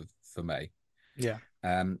for me. Yeah.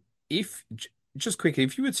 Just quickly,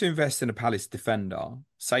 if you were to invest in a Palace defender,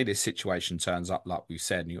 say this situation turns up like we've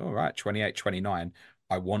said, and you're all right, 28, 29,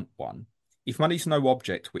 I want one. If money's no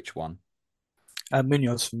object, which one?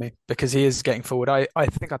 Munoz for me, because he is getting forward. I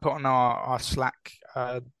think I put on our Slack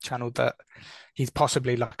channel that he's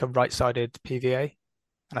possibly like a right-sided PVA.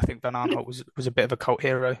 And I think Van Aanholt was a bit of a cult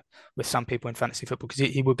hero with some people in fantasy football because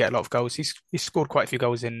he will get a lot of goals. He's scored quite a few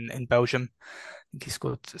goals in Belgium. I think he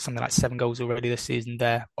scored something like 7 goals already this season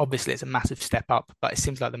there. Obviously, it's a massive step up, but it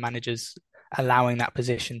seems like the manager's allowing that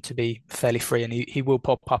position to be fairly free, and he will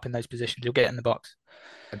pop up in those positions. He'll get in the box.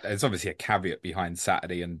 There's obviously a caveat behind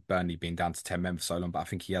Saturday and Burnley being down to 10 men for so long, but I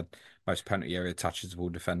think he had most penalty area touches of all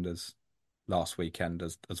defenders last weekend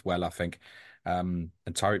as well, I think. And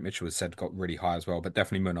Tyreek Mitchell has said got really high as well, but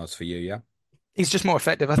definitely Munoz for you, yeah? He's just more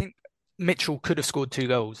effective. I think Mitchell could have scored 2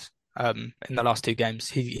 goals in the last 2 games.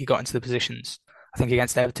 He got into the positions. I think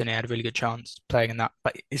against Everton he had a really good chance playing in that,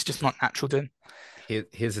 but it's just not natural to him.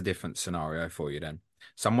 Here's a different scenario for you then.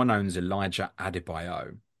 Someone owns Elijah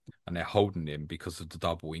Adebayo and they're holding him because of the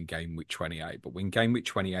double in game week 28. But when game week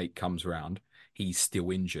 28 comes around, he's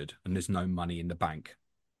still injured and there's no money in the bank.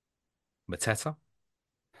 Mateta?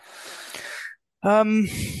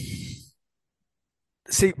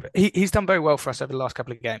 See, he's done very well for us over the last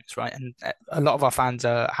couple of games, right? And a lot of our fans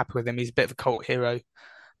are happy with him. He's a bit of a cult hero,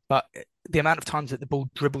 but the amount of times that the ball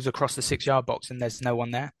dribbles across the 6 yard box and there's no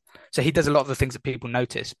one there. So he does a lot of the things that people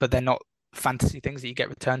notice, but they're not fantasy things that you get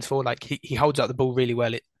returns for. Like he holds up the ball really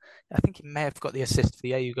well. I think he may have got the assist for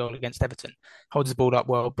the AU goal against Everton. Holds the ball up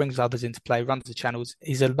well, brings others into play, runs the channels.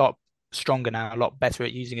 He's a lot stronger now, a lot better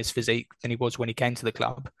at using his physique than he was when he came to the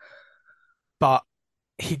club. But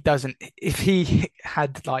he doesn't. If he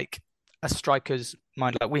had like a striker's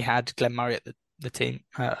mind, like we had Glenn Murray at the team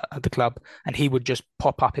at the club, and he would just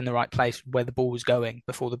pop up in the right place where the ball was going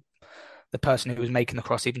before the person who was making the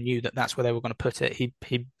cross even knew that that's where they were going to put it. He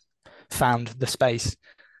found the space.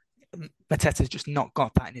 Mateta's just not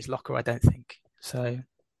got that in his locker, I don't think. So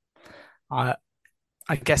I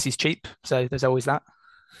guess he's cheap. So there's always that.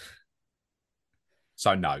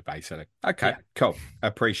 So no, basically. Okay, cool.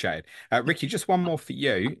 Appreciate it. Ricky, just one more for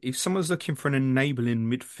you. If someone's looking for an enabling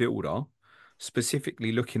midfielder,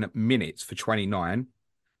 specifically looking at minutes for 29,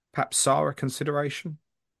 perhaps Sarah consideration?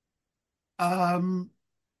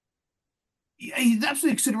 He's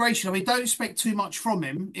absolutely consideration. I mean, don't expect too much from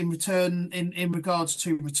him in return in regards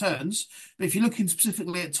to returns. But if you're looking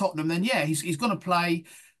specifically at Tottenham, then yeah, he's going to play.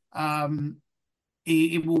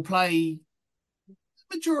 He will play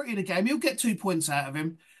the majority of the game. He'll get 2 points out of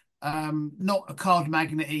him. Not a card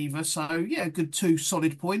magnet either. So yeah, good 2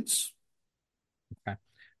 solid points. Okay.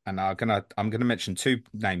 And I'm gonna mention 2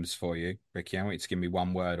 names for you, Ricky. I want you to give me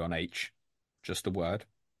one word on each. Just a word.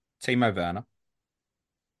 Timo Werner.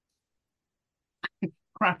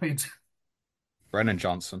 Crapid. Brennan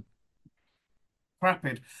Johnson.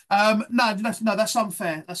 Crapid. No, that's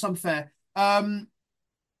unfair. That's unfair. I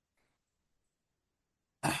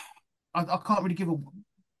can't really give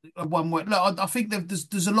a one word. Look, I think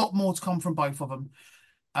there's a lot more to come from both of them.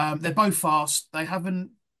 They're both fast. They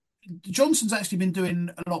haven't. Johnson's actually been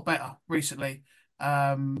doing a lot better recently.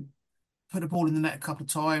 Put the ball in the net a couple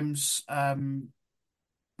of times.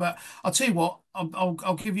 But I'll tell you what,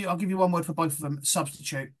 I'll give you one word for both of them: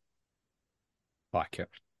 substitute. Like it.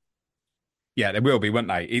 Yeah, there will be, won't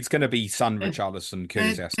they? It's going to be Son, Richarlison,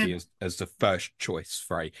 Kulusevski as the first choice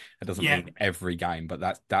for It doesn't mean every game, but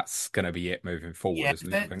that's going to be it moving forward,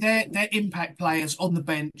 isn't it? They're impact players on the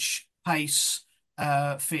bench, pace,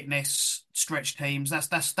 fitness, stretch teams.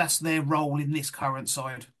 That's their role in this current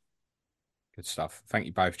side. Good stuff. Thank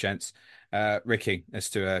you both, gents. Ricky, let's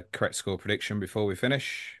do a correct score prediction before we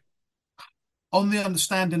finish. On the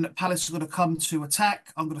understanding that Palace are going to come to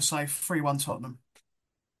attack, I'm going to say 3-1 Tottenham.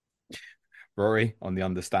 Rory, on the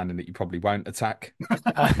understanding that you probably won't attack,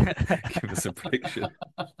 give us a prediction.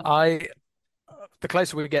 The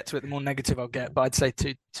closer we get to it, the more negative I'll get, but I'd say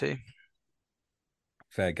 2-2.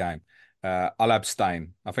 Fair game. I'll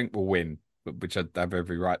abstain. I think we'll win, which I have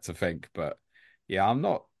every right to think. But yeah, I'm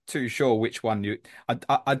not too sure which one you.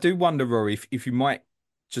 I do wonder, Rory, if you might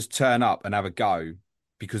just turn up and have a go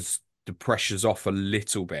because the pressure's off a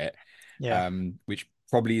little bit. Yeah. Which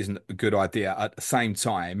probably isn't a good idea. At the same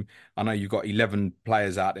time, I know you've got 11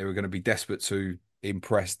 players out there who are going to be desperate to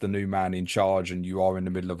impress the new man in charge, and you are in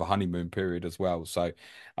the middle of a honeymoon period as well. So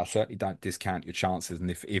I certainly don't discount your chances.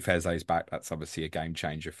 And if Eze's back, that's obviously a game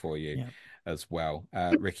changer for you as well.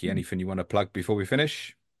 Ricky, anything you want to plug before we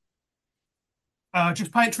finish?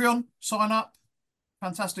 Just Patreon, sign up.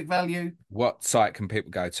 Fantastic value. What site can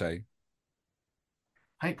people go to?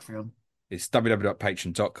 Patreon. It's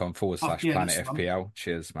www.patreon.com/Planet FPL.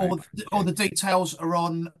 Cheers, mate. All the details are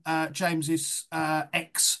on James's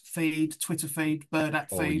X feed, Twitter feed, Bird app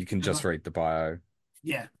feed. Or you can just read the bio.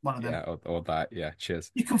 Yeah, one of them. Yeah, or that. Yeah, cheers.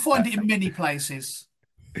 You can find it in many places.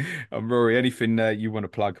 Rory, anything you want to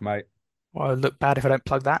plug, mate? Well, it'd look bad if I don't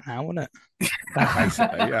plug that now, wouldn't it?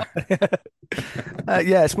 Basically, yeah.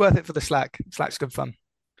 Yeah, it's worth it for the Slack. Slack's good fun.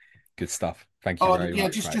 Good stuff. Thank you very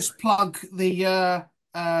much. Just plug the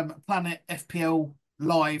Planet FPL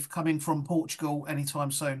live coming from Portugal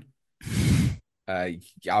anytime soon. I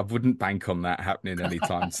wouldn't bank on that happening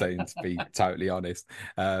anytime soon, to be totally honest.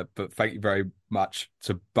 But thank you very much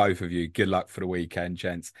to both of you. Good luck for the weekend,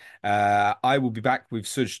 gents. I will be back with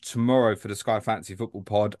Suj tomorrow for the Sky Fantasy Football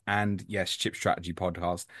Pod and, yes, Chip Strategy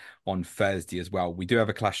Podcast on Thursday as well. We do have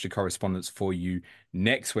a Clash of Correspondence for you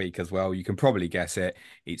next week as well. You can probably guess it.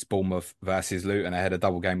 It's Bournemouth versus Luton ahead of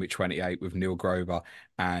double game week 28 with Neil Grover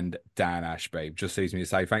and Dan Ashby. Just leaves me to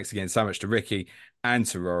say thanks again so much to Ricky and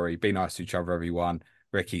to Rory. Be nice to each other, everyone.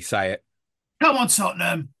 Ricky, say it. Come on,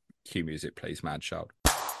 Tottenham. Cue music, please, Mad Child.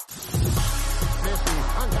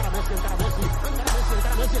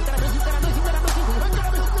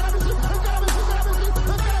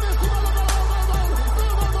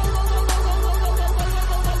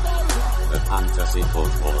 The Fantasy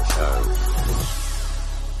Football Show.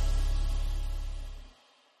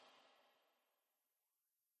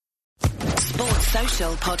 Sports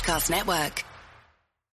Social Podcast Network.